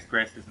whatever the next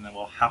grace is, and then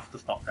we'll have to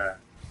stop there.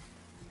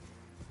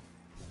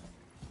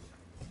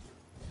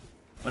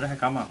 Where the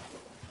heck am I? I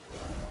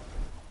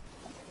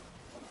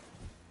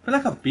feel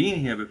like I've been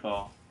here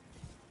before.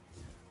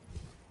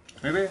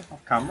 Maybe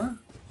off camera?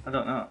 I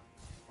don't know.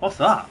 What's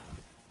that?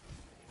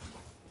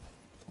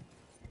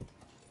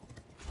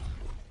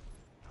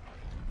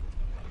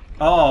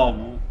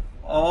 Oh,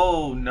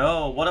 oh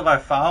no, what have I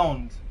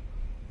found?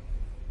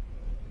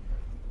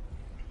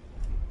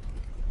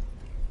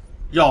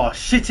 You're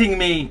shitting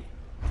me!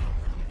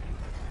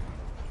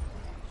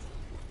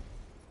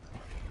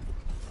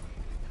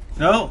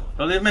 No,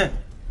 don't leave me.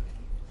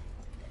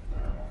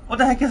 What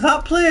the heck is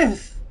that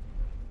place?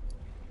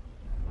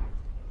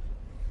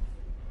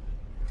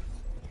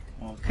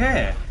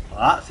 Okay, well,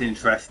 that's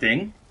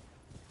interesting.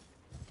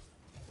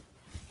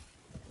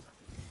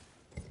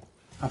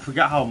 I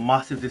forgot how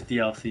massive this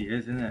DLC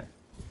is, isn't it?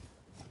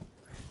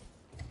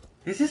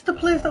 Is this the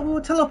place that we were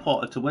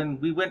teleported to when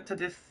we went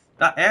to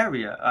that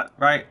area,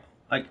 right,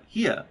 like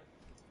here?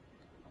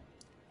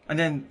 And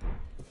then,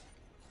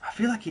 I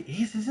feel like it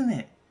is, isn't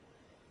it?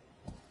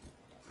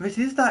 This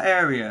is that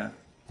area.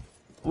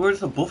 We're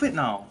just above it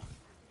now.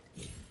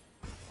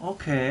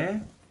 Okay.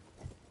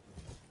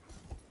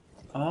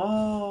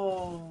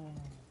 Oh.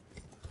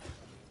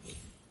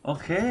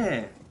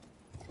 Okay.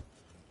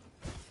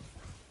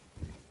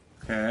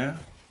 Okay.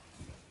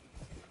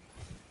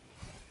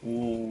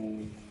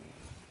 Ooh.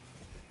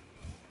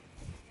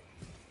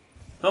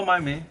 Don't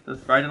mind me,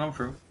 just riding on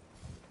through.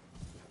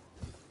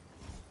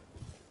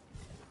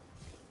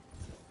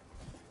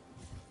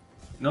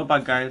 No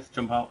bad guys,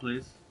 jump out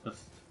please.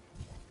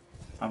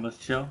 I'm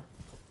just chill.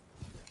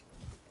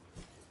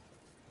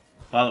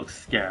 That looks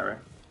scary.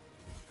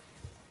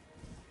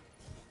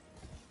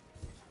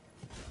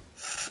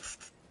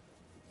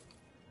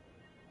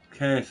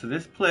 Okay, so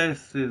this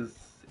place is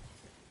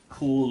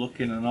cool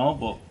looking and all,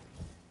 but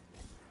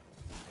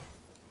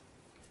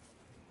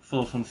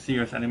full of some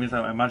serious enemies,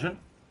 I would imagine.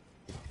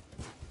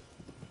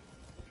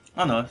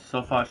 Oh no,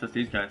 so far it's just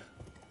these guys.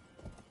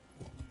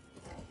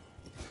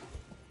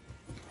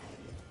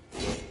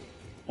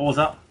 What was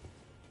that?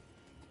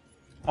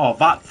 Oh,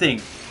 that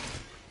thing!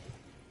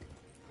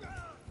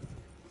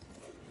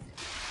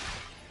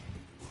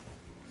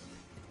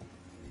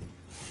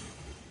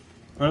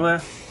 Run away.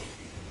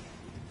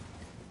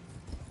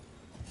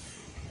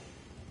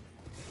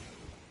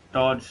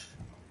 Dodge.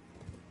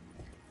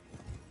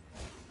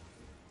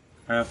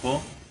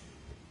 Careful.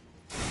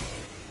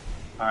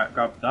 Alright,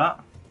 grab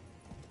that.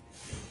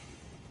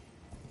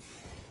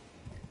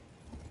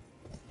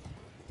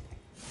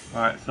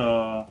 Alright,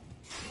 so...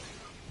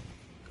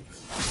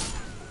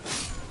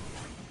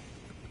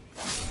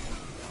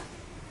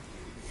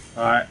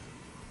 Alright.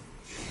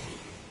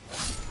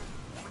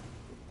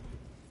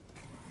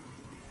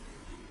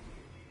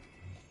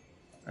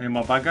 Any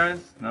more bad guys?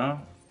 No?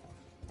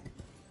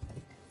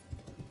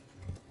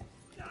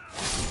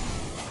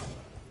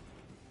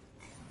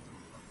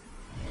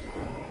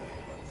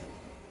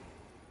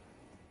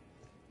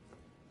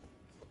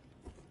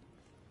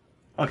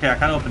 Okay, I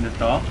can't open this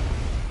door.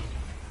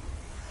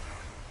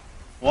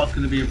 What's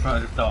going to be in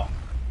front of this door?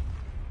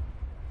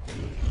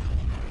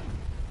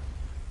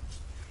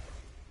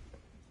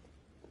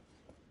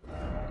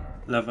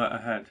 Lever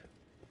ahead.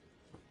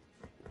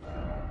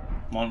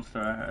 Monster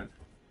ahead.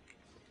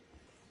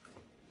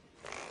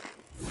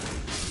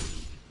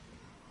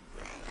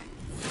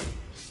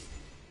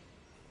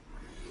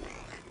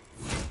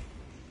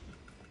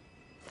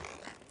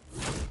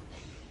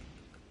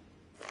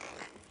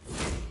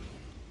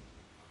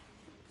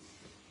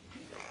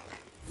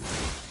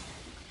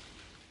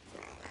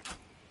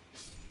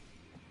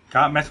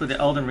 Can't mess with the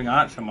Elden Ring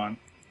Archer, man.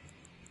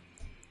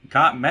 You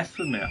can't mess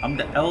with me. I'm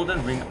the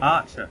Elden Ring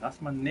Archer.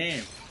 That's my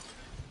name.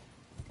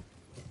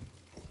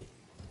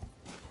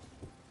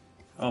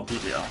 Oh,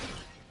 bloody hell.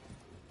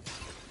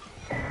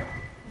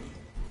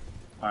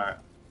 Alright.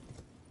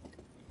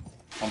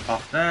 One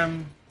past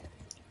them.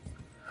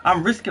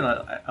 I'm risking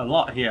a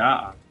lot here,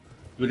 aren't I?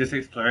 With this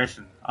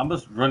exploration. I'm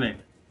just running.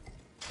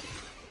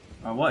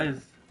 What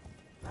is...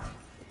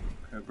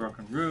 Okay,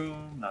 broken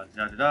room. Da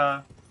da da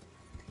da.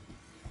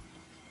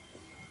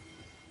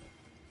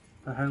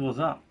 What the hell was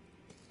that?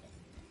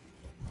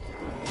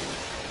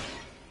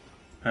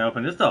 Can I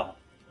open this door?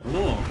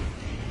 Ooh.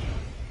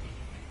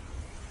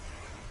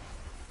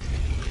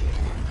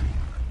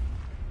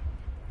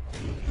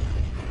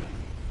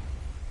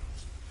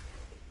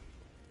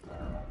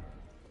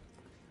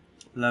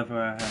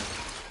 Lever ahead.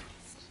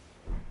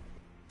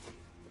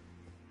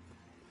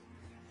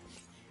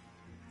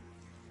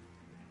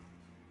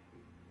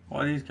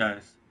 What are these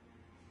guys?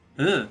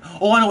 Ugh.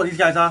 Oh, I know what these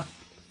guys are.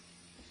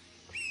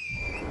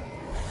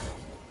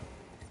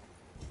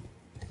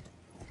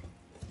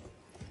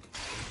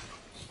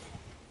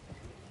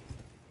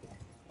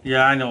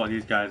 Yeah, I know what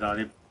these guys are.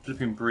 They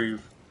flipping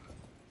breathe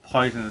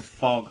poisonous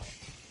fog.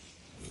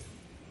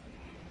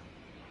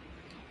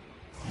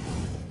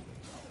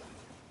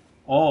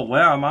 Oh,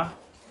 where am I?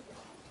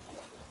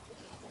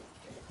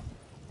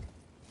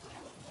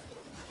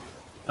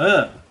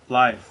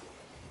 Flies.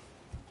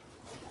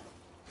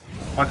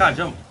 Oh, I can't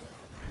jump.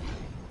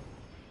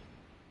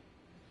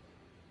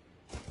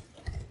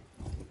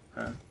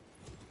 Okay.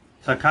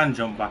 So I can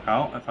jump back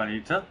out if I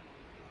need to.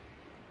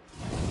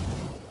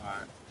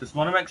 Alright. Just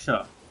want to make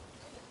sure.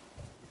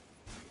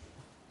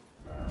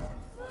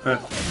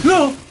 First.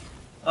 No!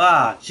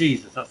 Ah,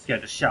 Jesus, that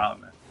scared the shit out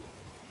of me.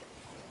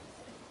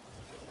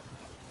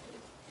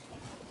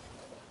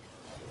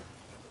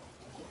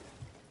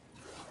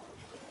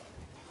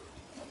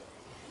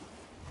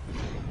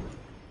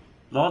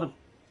 Lord of...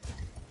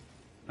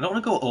 I don't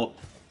want to go up.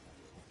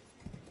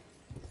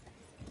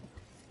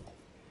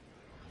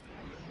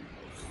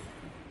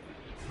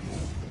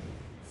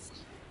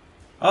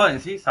 Oh, I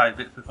didn't see side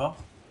bits before.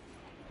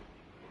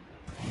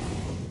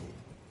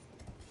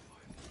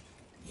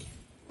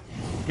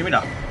 Give me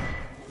that.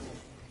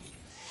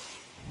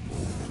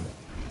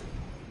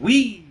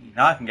 Whee!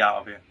 Now I can get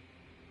out of here.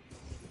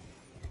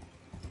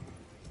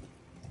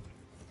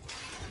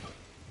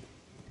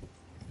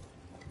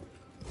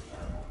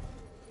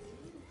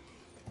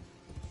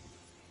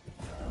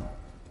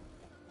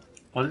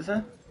 What did it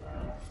say?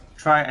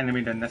 Try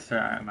enemy the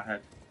necessary item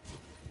ahead.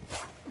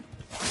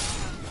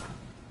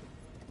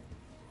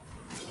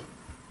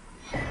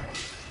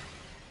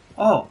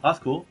 Oh, that's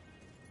cool.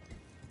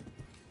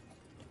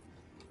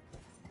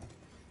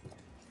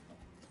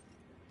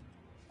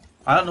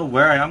 I don't know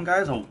where I am,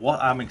 guys, or what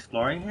I'm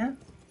exploring here.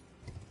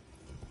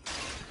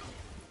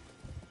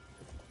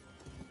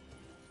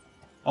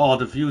 Oh,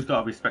 the view's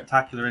got to be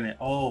spectacular, innit?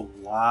 Oh,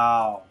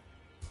 wow.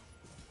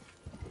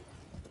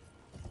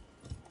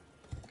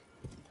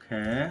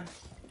 Okay.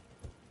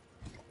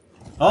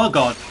 Oh,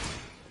 God.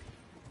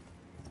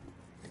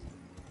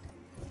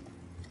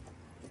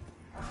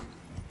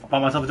 I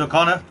found myself into a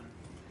corner.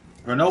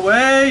 Run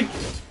away!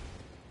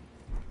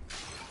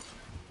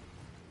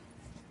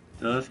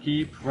 Just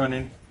keep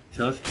running.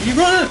 Just keep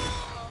running!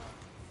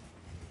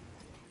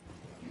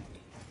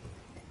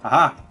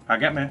 Haha, can't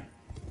get me.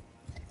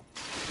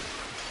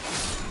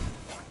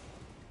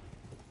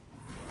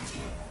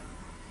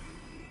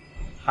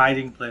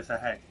 Hiding place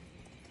ahead.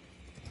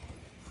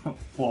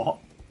 What?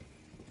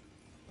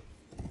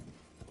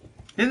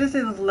 Didn't it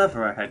say there's a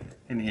lever ahead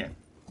in here?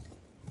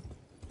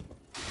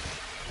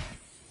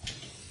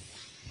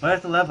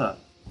 Where's the lever?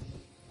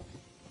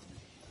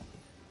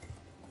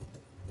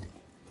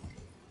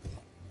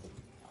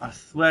 I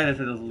swear they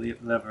said there's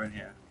a lever in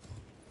here.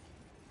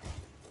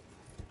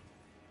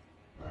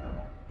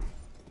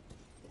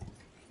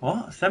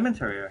 What? A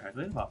cemetery ahead?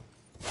 Wait, what?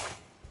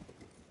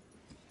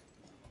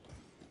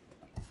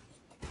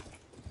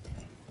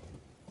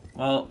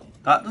 Well,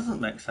 that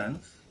doesn't make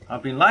sense.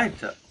 I've been lied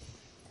to.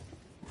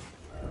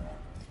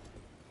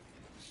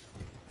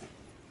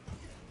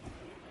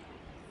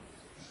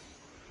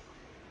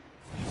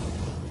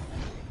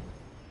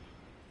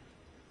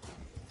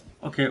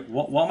 Okay,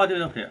 what am I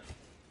doing up here?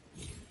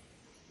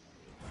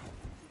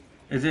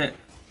 Is it...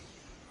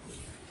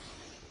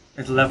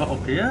 Is the lever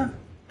up here?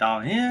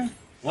 Down here?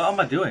 What am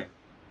I doing?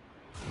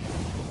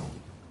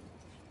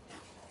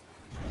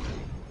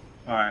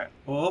 Alright,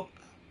 up.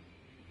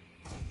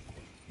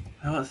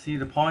 I don't see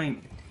the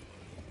point.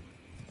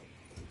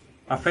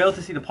 I failed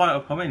to see the point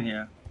of coming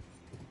here.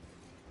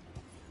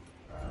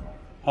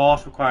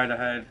 Horse required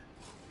ahead.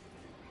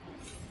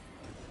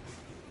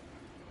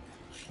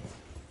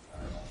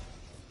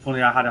 If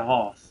only I had a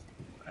horse.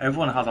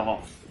 Everyone has a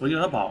horse. What are you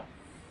on about?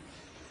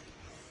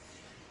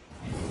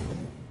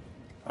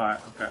 Alright,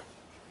 okay.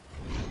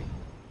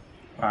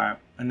 Alright,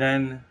 and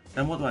then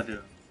what do I do?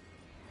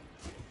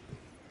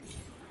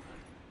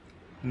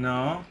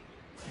 No.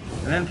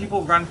 And then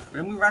people ran,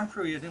 and we ran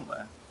through here, didn't we?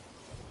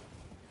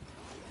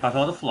 Past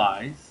all the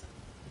flies.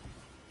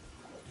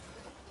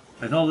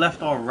 There's no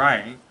left or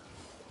right.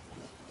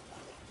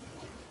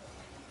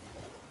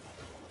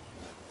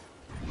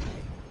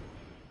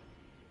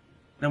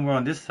 Then we're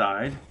on this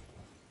side.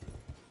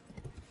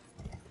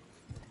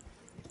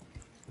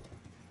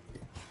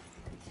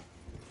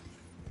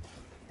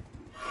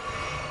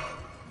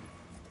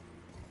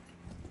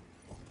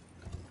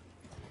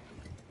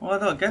 Oh, I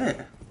don't get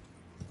it.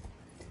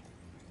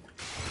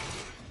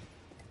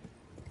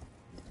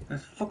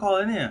 There's fuck all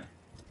in here.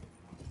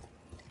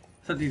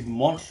 Except these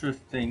monstrous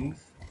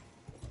things.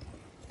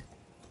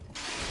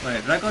 Wait,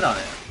 did I go down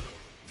here?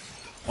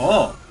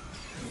 Oh!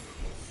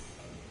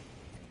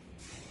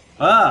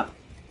 Ah!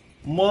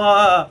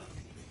 More!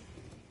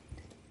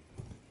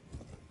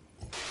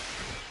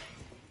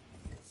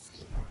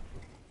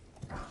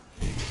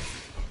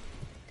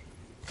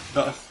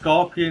 Got a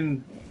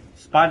scorpion,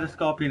 spider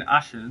scorpion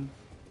ashen.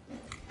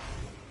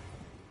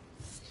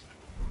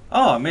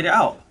 Oh, I made it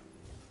out.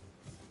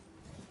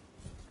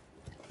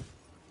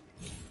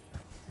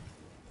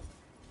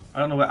 I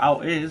don't know where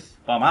out is,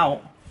 but I'm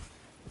out.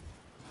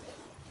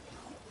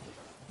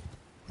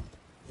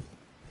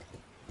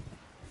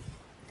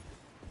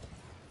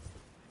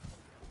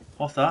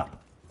 What's that?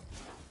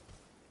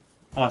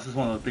 Oh, it's just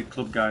one of those big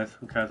club guys.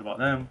 Who cares about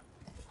them?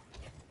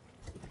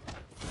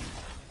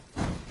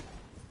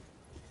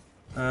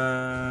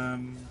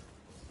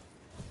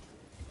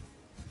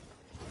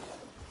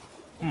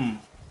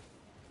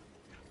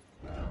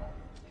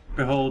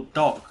 Behold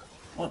dog.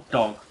 What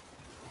dog?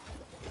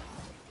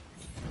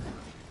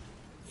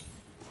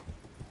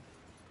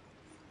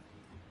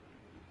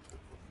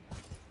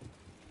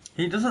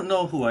 He doesn't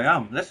know who I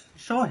am. Let's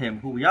show him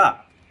who we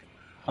are.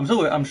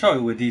 I'm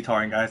sorry we're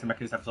detouring, guys, and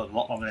making this episode a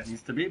lot longer than it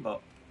needs to be,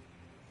 but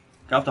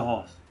get off the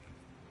horse.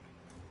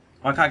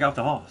 Why can't I get off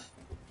the horse?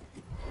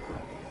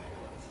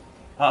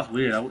 That's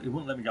weird. He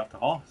wouldn't let me get off the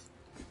horse.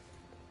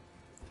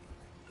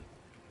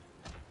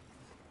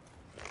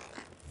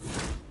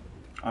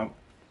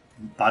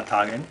 Bad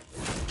targeting.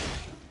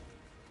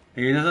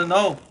 He doesn't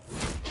know.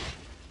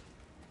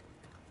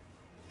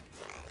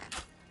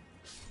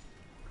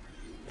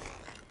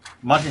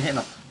 Imagine hitting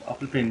a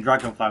flipping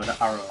dragonfly with an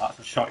arrow. That's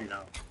a shot, you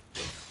know.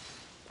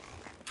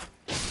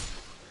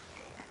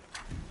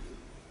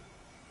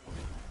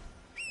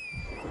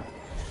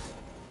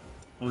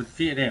 Well, we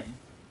defeated him.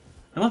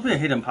 There must be a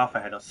hidden path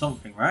ahead or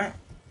something, right?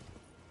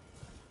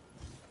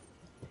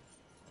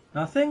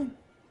 Nothing?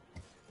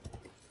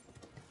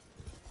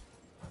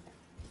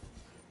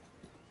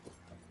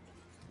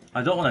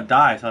 I don't want to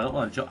die, so I don't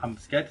want to jump. I'm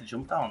scared to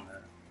jump down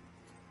there.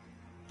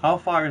 How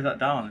far is that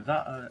down? Is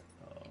that a...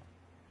 Oh.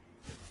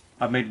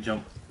 I've made a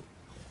jump.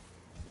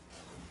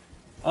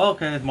 Oh,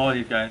 okay, there's more of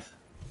these guys.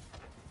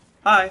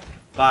 Hi.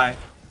 Bye.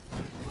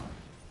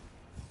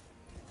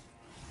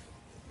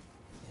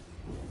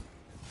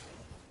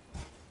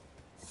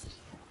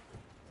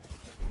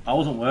 That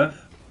wasn't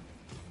worth.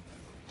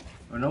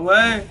 Run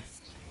away.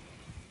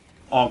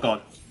 Oh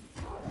god.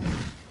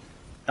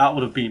 That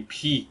would have been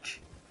peak.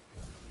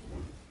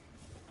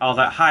 I was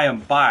like high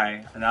and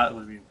by, and that would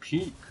have been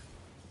peak.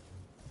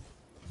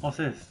 What's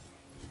this?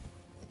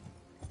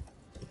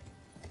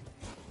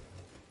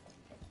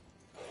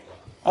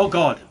 Oh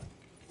god.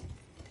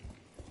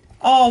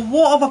 Oh,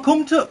 what have I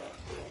come to?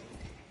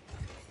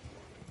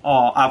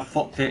 Oh, I've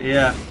fucked it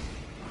here.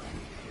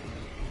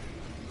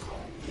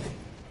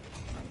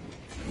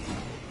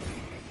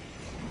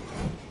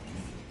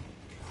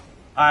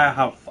 I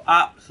have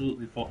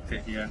absolutely fucked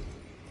it here.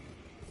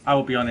 I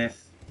will be honest.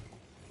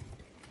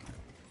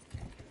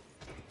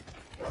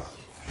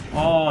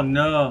 Oh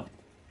no.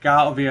 Get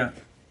out of here.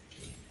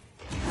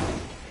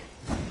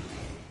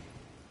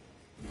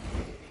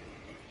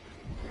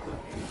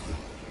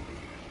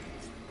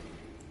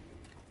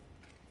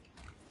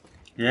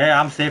 Yeah,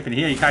 I'm safe in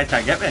here. You can't try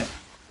to get me.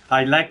 How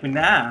you like me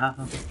now?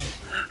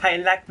 How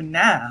you like me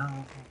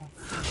now?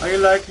 How you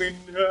like me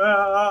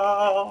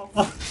now?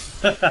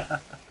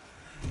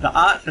 The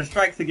archer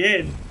strikes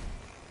again.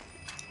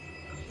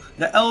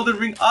 The Elden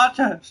Ring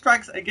archer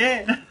strikes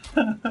again.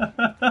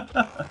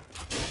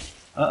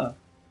 Uh-oh.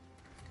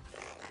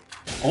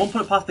 I won't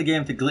put it past the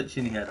game to glitch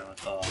in here though.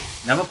 So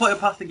never put it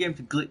past the game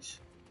to glitch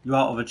you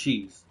out of a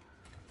cheese.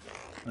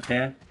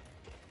 Okay?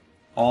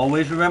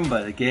 Always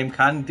remember, the game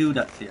can do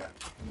that to you.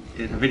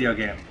 It's a video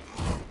game.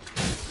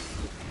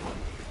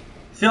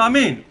 See what I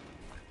mean?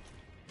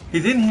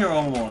 He's in here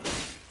almost.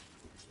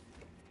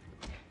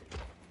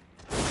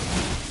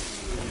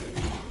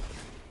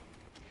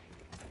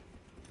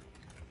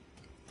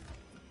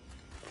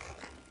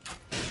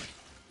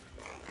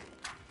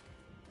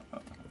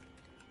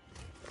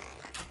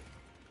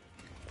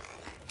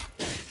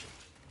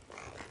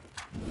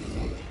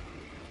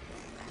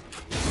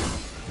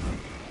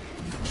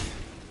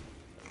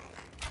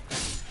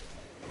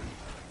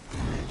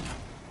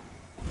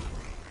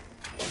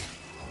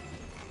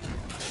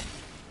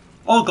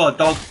 Oh god,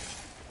 dog.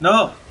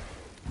 No.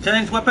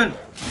 Change weapon.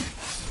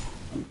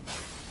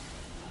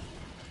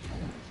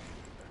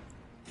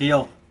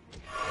 Heal.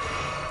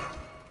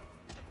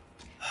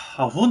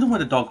 I was wondering where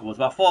the dog was,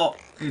 but I thought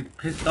he'd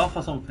pissed off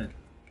or something.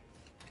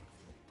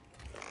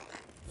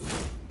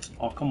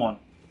 Oh, come on.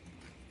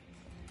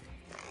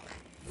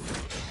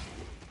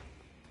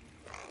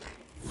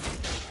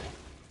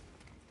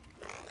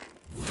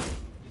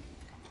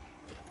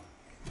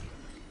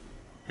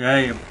 Yeah,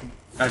 you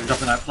guys are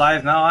dropping like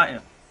flies now, aren't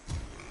you?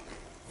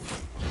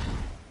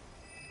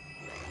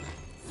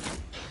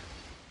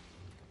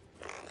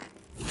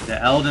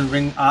 The Elden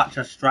Ring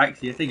Archer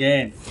strikes yet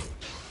again.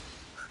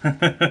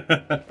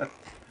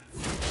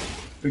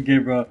 Okay,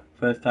 bro.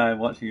 First time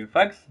watching you.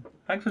 Thanks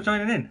for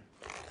joining in.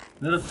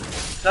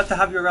 Glad to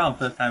have you around,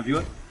 first time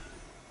viewer.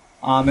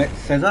 Ahmet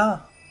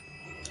Cesar.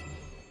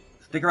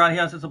 Stick around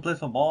here and set some place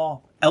for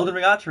more Elden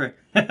Ring Archery.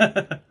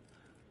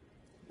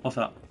 What's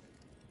that?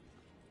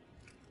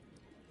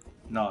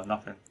 No,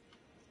 nothing.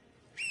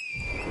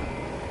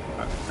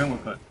 Right, I think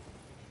we're good.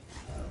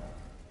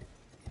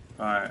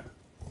 Alright.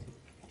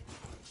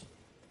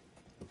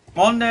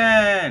 Come on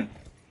then!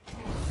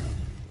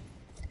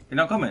 You're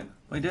not coming?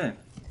 What are you doing?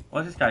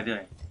 What's this guy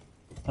doing?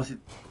 What's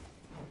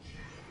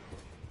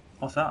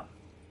that?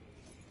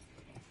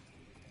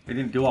 He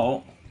didn't do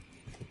all.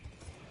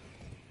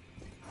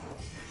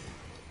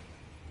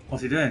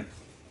 What's he doing?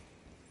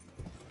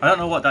 I don't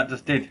know what that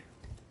just did.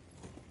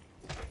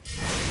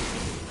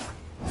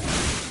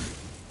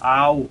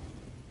 Ow!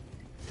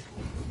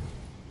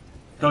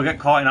 Don't get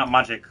caught in that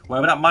magic.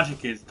 Wherever that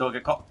magic is, don't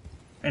get caught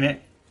in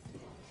it.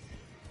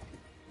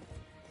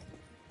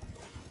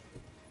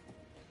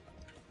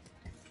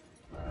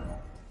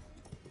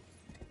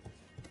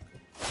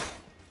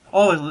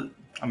 Oh,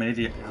 I'm an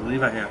idiot. There's a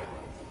lever here.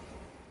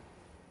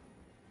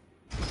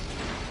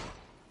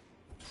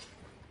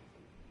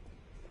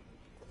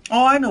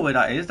 Oh, I know where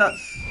that is.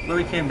 That's where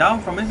we came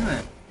down from, isn't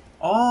it?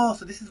 Oh,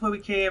 so this is where we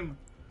came.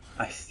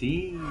 I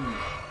see.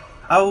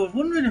 I was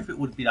wondering if it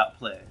would be that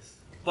place,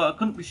 but I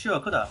couldn't be sure,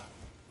 could I?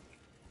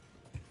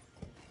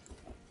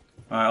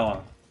 Alright, hold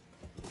on.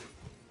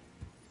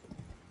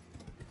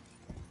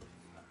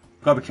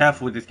 Gotta be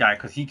careful with this guy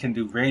because he can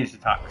do ranged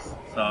attacks.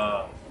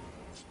 So.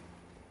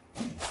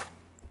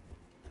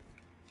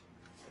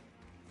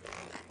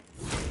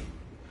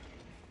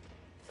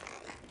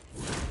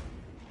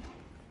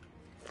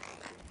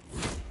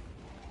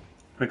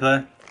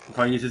 Quickly,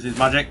 before he uses his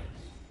magic.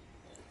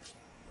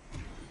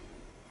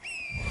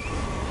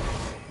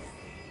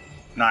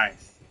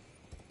 Nice.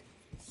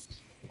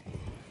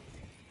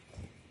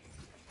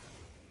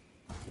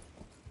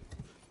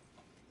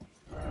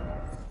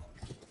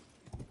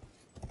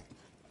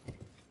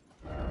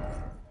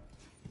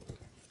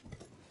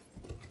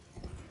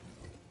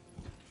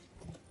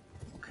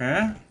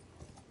 Okay.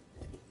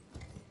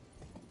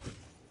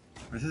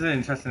 This is an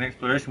interesting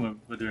exploration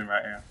we're doing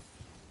right here.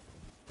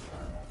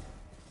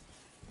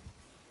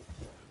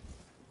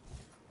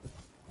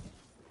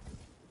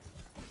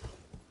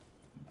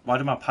 Why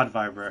did my pad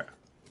vibrate?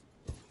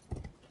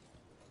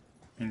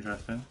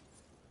 Interesting.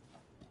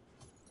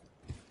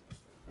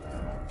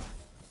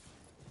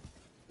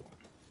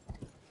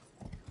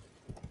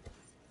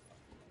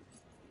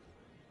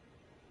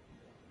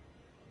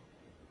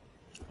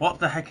 What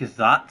the heck is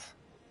that?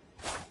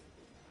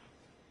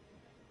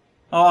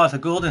 Oh, it's a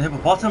golden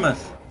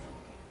hippopotamus.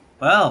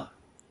 Well,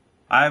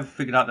 I've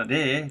figured out that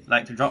they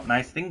like to drop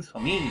nice things for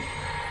me.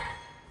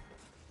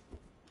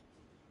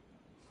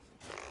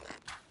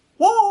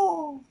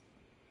 Whoa!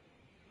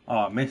 Oh,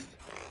 I missed.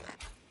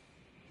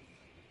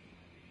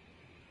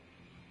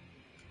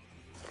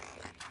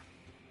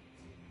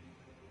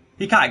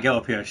 He can't get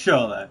up here,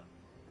 surely.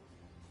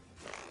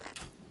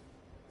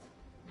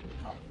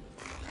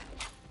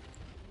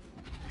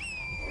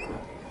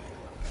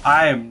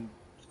 I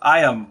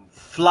am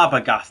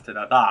flabbergasted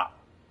at that.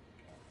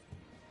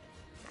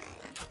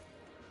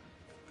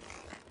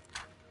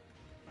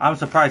 I'm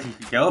surprised he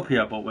could get up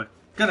here, but we're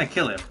gonna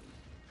kill him.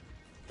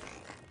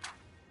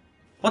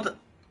 What the?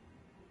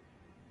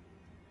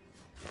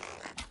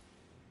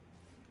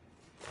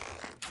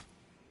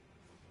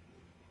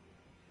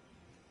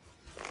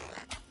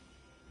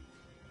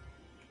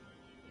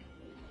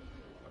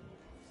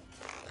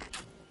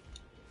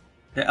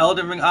 The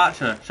Elden Ring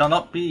Archer shall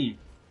not be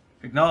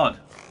ignored.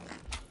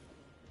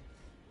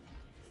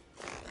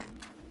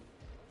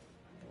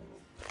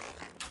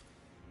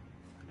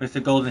 It's the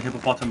golden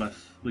hippopotamus,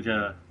 which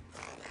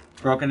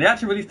broken. They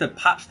actually released a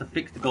patch to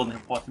fix the golden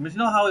hippopotamus. You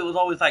know how it was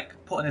always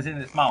like putting it in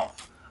its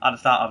mouth at the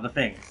start of the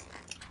things?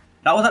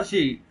 That was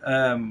actually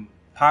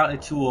apparently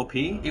too OP.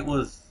 It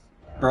was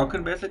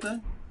broken basically.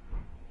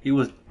 He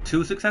was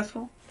too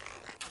successful.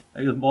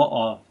 He was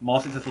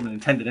more successful than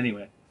intended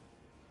anyway.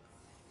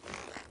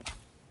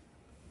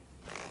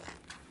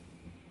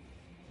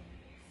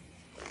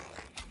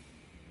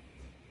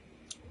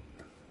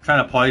 I'm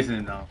trying to poison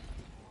him now.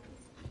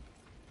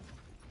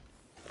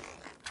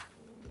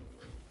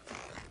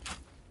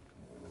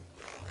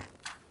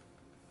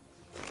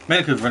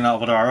 Maybe could run out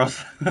of other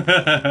arrows.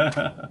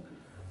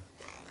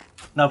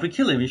 Now if we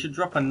kill him, he should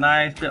drop a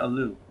nice bit of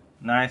loot.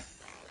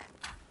 Nice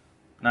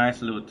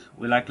loot.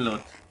 We like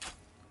loot.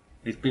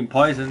 He's been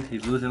poisoned,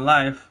 he's losing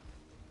life.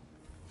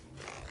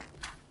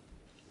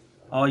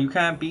 Oh, you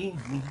can't beat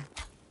me.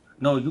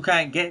 No, you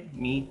can't get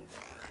me.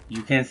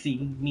 You can see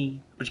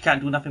me, but you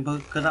can't do nothing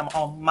because I'm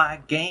on my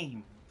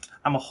game.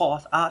 I'm a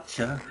horse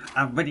archer.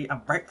 I'm ready,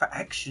 I'm right for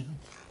action.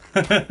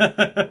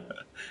 If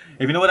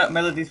you know where that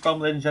melody's from,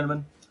 ladies and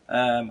gentlemen,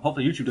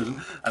 hopefully YouTube doesn't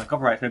have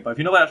copyright it, but if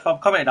you know where that's from,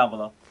 comment it down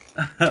below.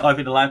 Or if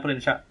you're live, put it in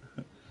the chat.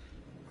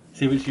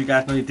 See which you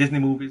guys know your Disney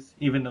movies,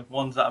 even the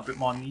ones that are a bit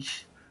more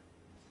niche.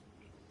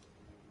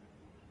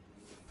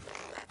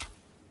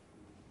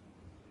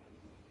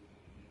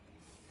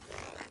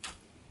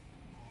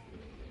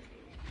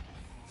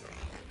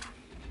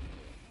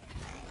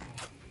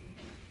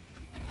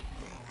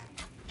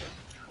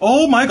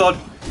 Oh my god!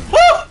 Woo!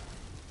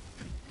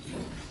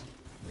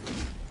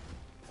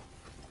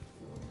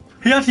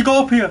 He actually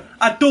got up here!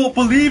 I don't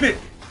believe it!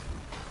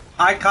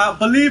 I can't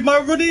believe my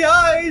ruddy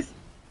eyes!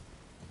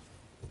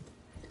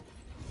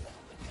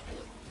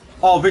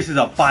 Oh, this is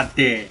a bad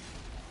day.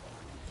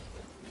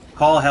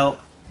 Call help.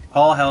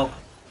 Call help.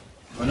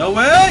 Run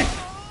away!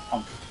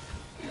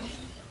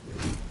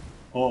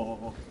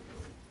 Oh.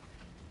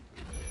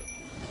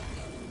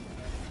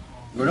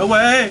 Run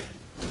away!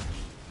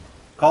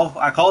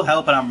 I called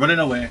help and I'm running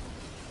away.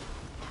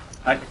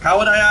 Like the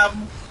coward I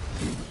am.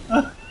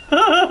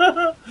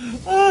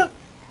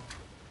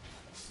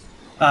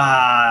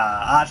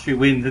 Archery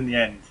wins in the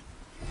end.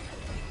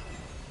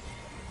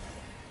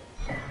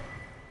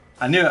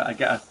 I knew I'd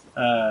get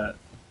a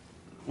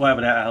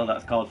whatever the hell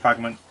that's called,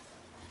 fragment.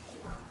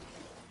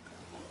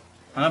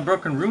 And a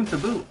broken rune to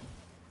boot.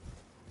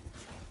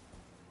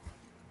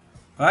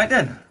 Right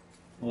then.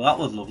 Well, that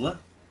was lovely.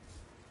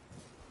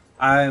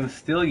 I'm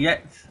still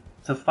yet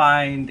to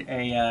find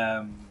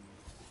a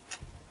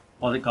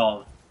what's it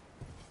called?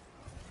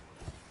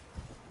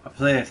 A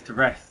place to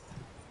rest.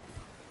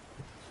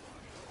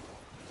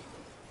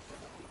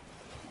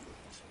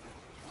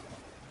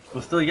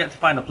 We're still yet to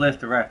find a place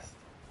to rest,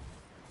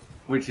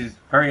 which is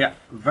very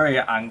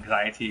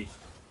anxiety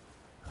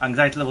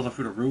levels are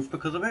through the roof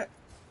because of it.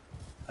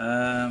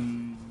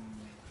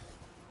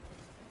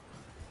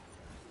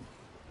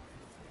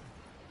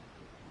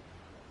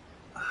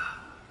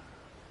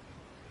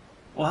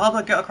 Well, how do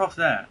I get across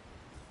there?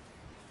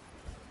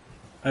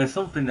 There's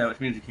something there which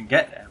means you can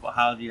get there, but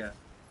how do you...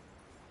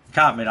 You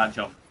can't make that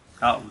jump.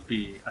 That would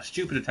be a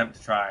stupid attempt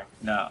to try.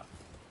 No.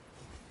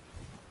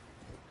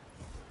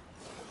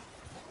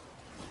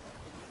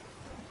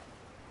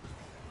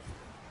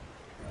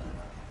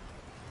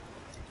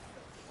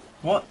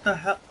 What the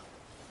hell?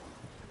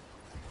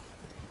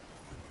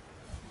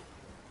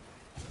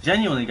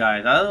 Genuinely,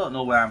 guys, I don't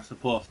know where I'm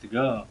supposed to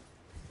go.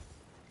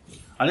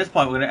 At this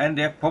point, we're going to end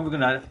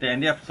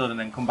the episode and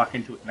then come back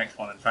into it the next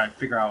one and try and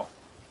figure out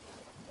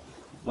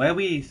where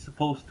we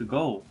supposed to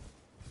go.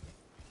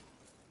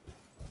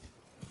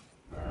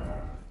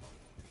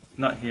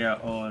 Not here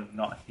or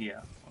not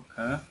here.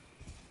 Okay.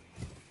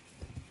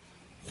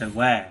 Then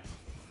where?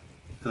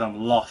 Because I'm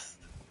lost.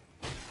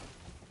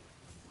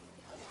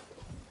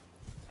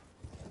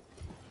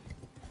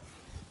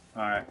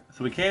 Alright,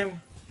 so we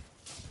came...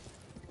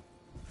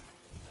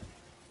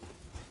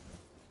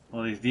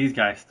 Well, there's these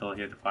guys still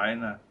here to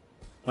find there.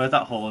 Where's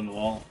that hole in the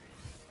wall?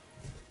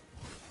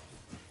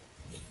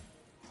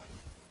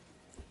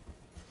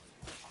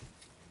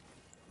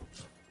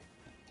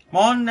 Come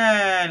on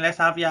then, let's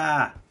have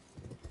ya!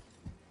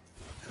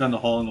 Let's go in the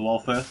hole in the wall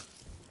first.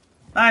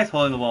 Nice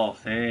hole in the wall,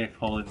 safe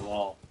hole in the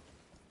wall.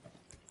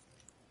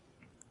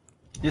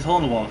 This hole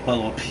in the wall is quite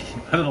a lot.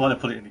 I don't know why they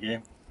put it in the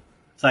game.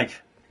 It's like,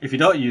 if you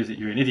don't use it,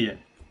 you're an idiot.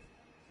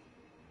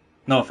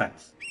 No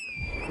offense.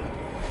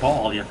 For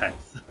all the offense.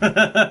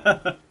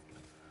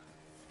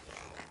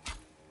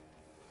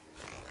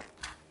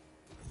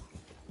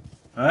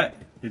 Alright,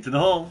 into the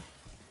hole.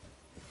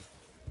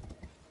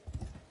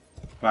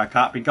 Where I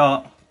can't be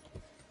got.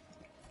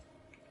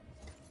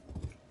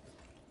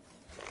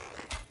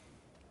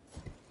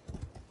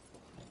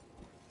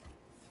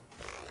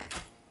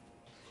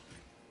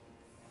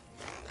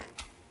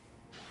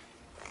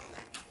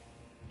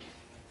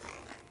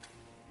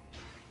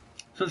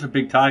 Such a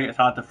big target, it's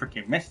hard to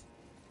freaking miss.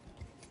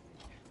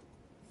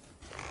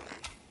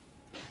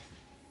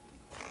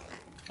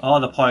 Oh,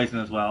 the poison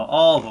as well.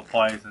 All the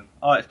poison.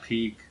 Oh, it's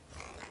peak.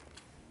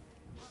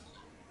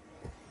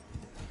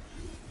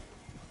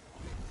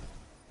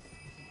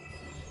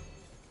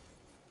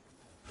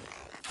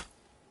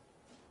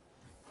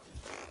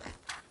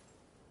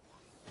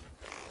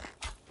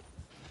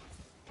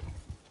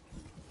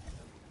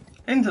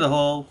 Into the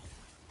hole.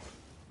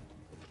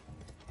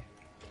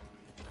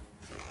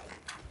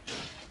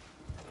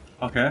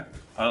 Okay,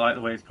 I like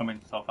the way it's coming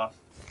so fast.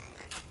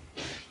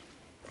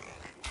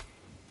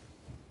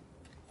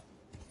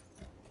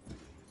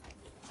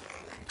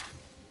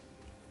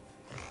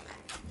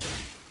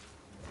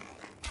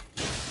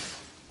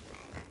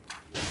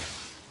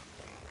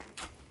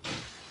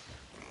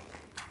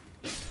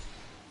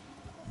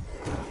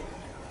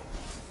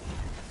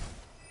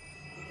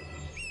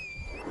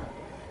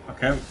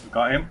 Okay, we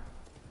got him.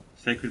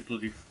 Sacred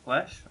bloody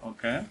flesh,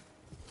 okay.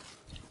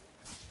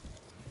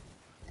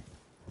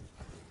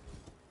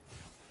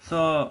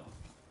 So...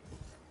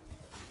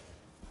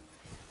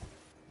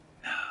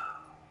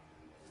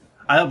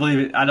 I don't believe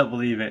it, I don't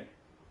believe it.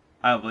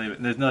 I don't believe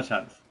it, there's no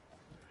chance.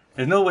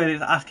 There's no way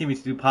it's asking me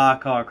to do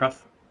parkour across...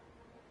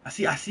 I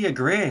see a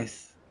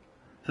grace.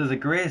 So there's a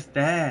grace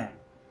there.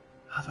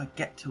 How do I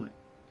get to it?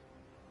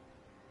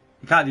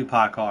 You can't do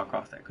parkour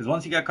across there, because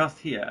once you get across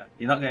here,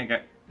 you're not going to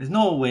get... There's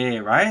no way,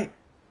 right?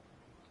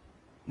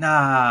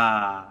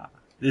 Nah.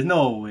 There's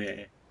no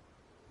way.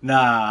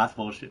 Nah, that's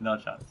bullshit, no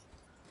chance.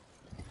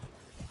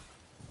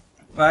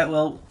 Right,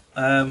 well,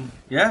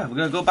 yeah, we're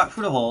going to go back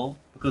through the hole,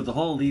 because the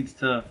hole leads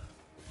to,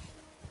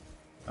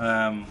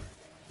 back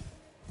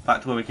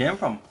to where we came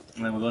from.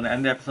 And then we're going to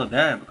end the episode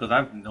there because I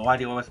have no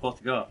idea where we're supposed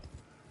to go.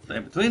 So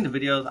in between the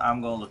videos,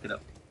 I'm going to look it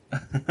up.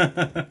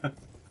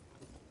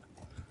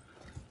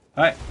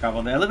 Alright, grab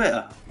on the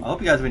elevator. I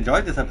hope you guys have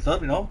enjoyed this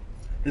episode,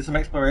 Did some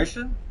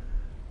exploration.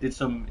 Did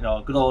some,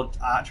 good old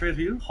archery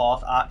review.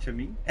 Horse archer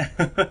me.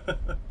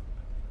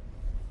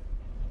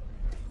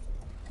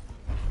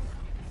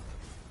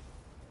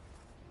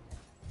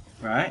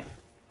 Right.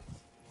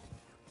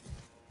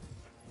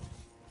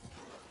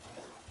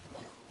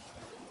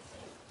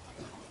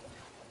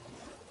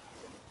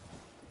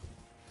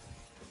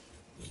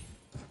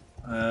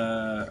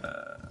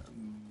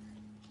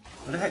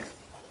 Where the heck?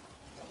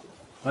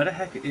 Where the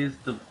heck is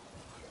the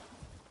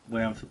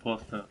way I'm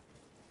supposed to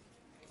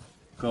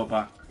go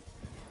back?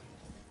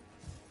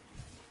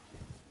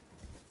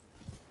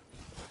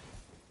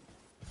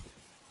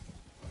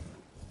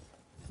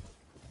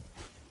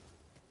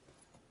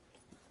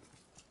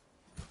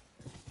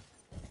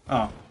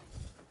 Oh.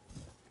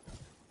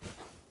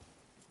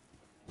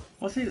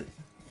 What's he?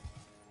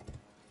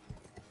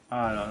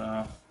 I don't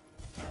know.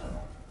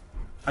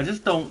 I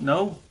just don't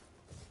know.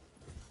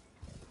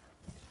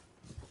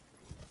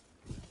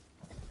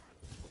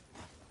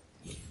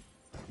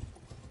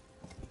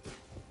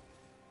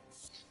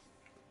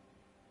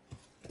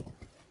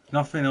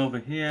 Nothing over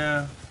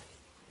here.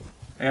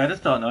 Yeah, I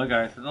just don't know,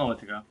 guys. I don't know where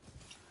to go.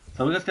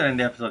 So we're just gonna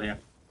end the episode here,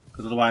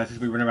 because otherwise it's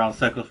gonna be running around in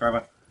circles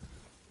forever.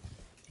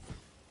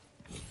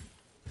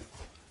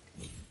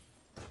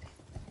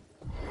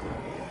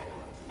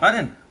 Right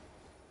then,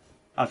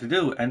 as we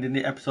do, ending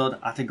the episode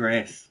at a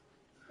grace.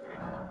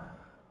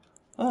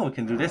 Oh, we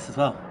can do this as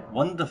well.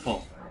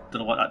 Wonderful. Don't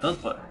know what that does,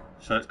 but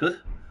sure it's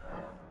good.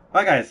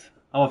 Right guys,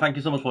 I want to thank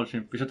you so much for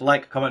watching. Be sure to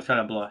like, comment, share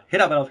down below. Hit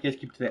that bell notification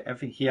to keep up to date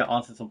everything here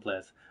on SIMPSON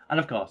Plays. And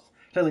of course,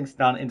 check the links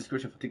down in the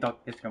description for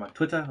TikTok, Instagram and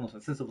Twitter, and also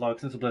SIMPSON Vlog,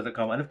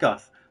 SIMPSONPlays.com, and of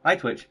course, my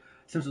Twitch,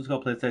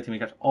 SIMPSON_Plays13, where you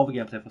catch all the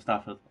gameplay for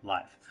Starfield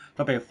live.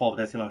 Drop a follow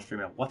there, see when I'm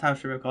streaming, what time I'm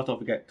streaming, of course, don't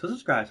forget to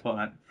subscribe, support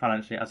me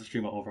financially as a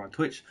streamer over on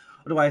Twitch.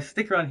 Otherwise,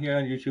 stick around here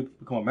on YouTube,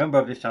 become a member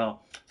of this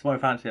channel, support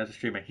me financially as a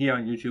streamer here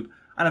on YouTube,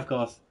 and of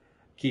course,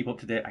 keep up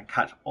to date and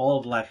catch all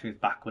of the live streams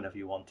back whenever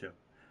you want to.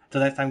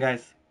 Until next time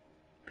guys,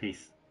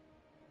 peace.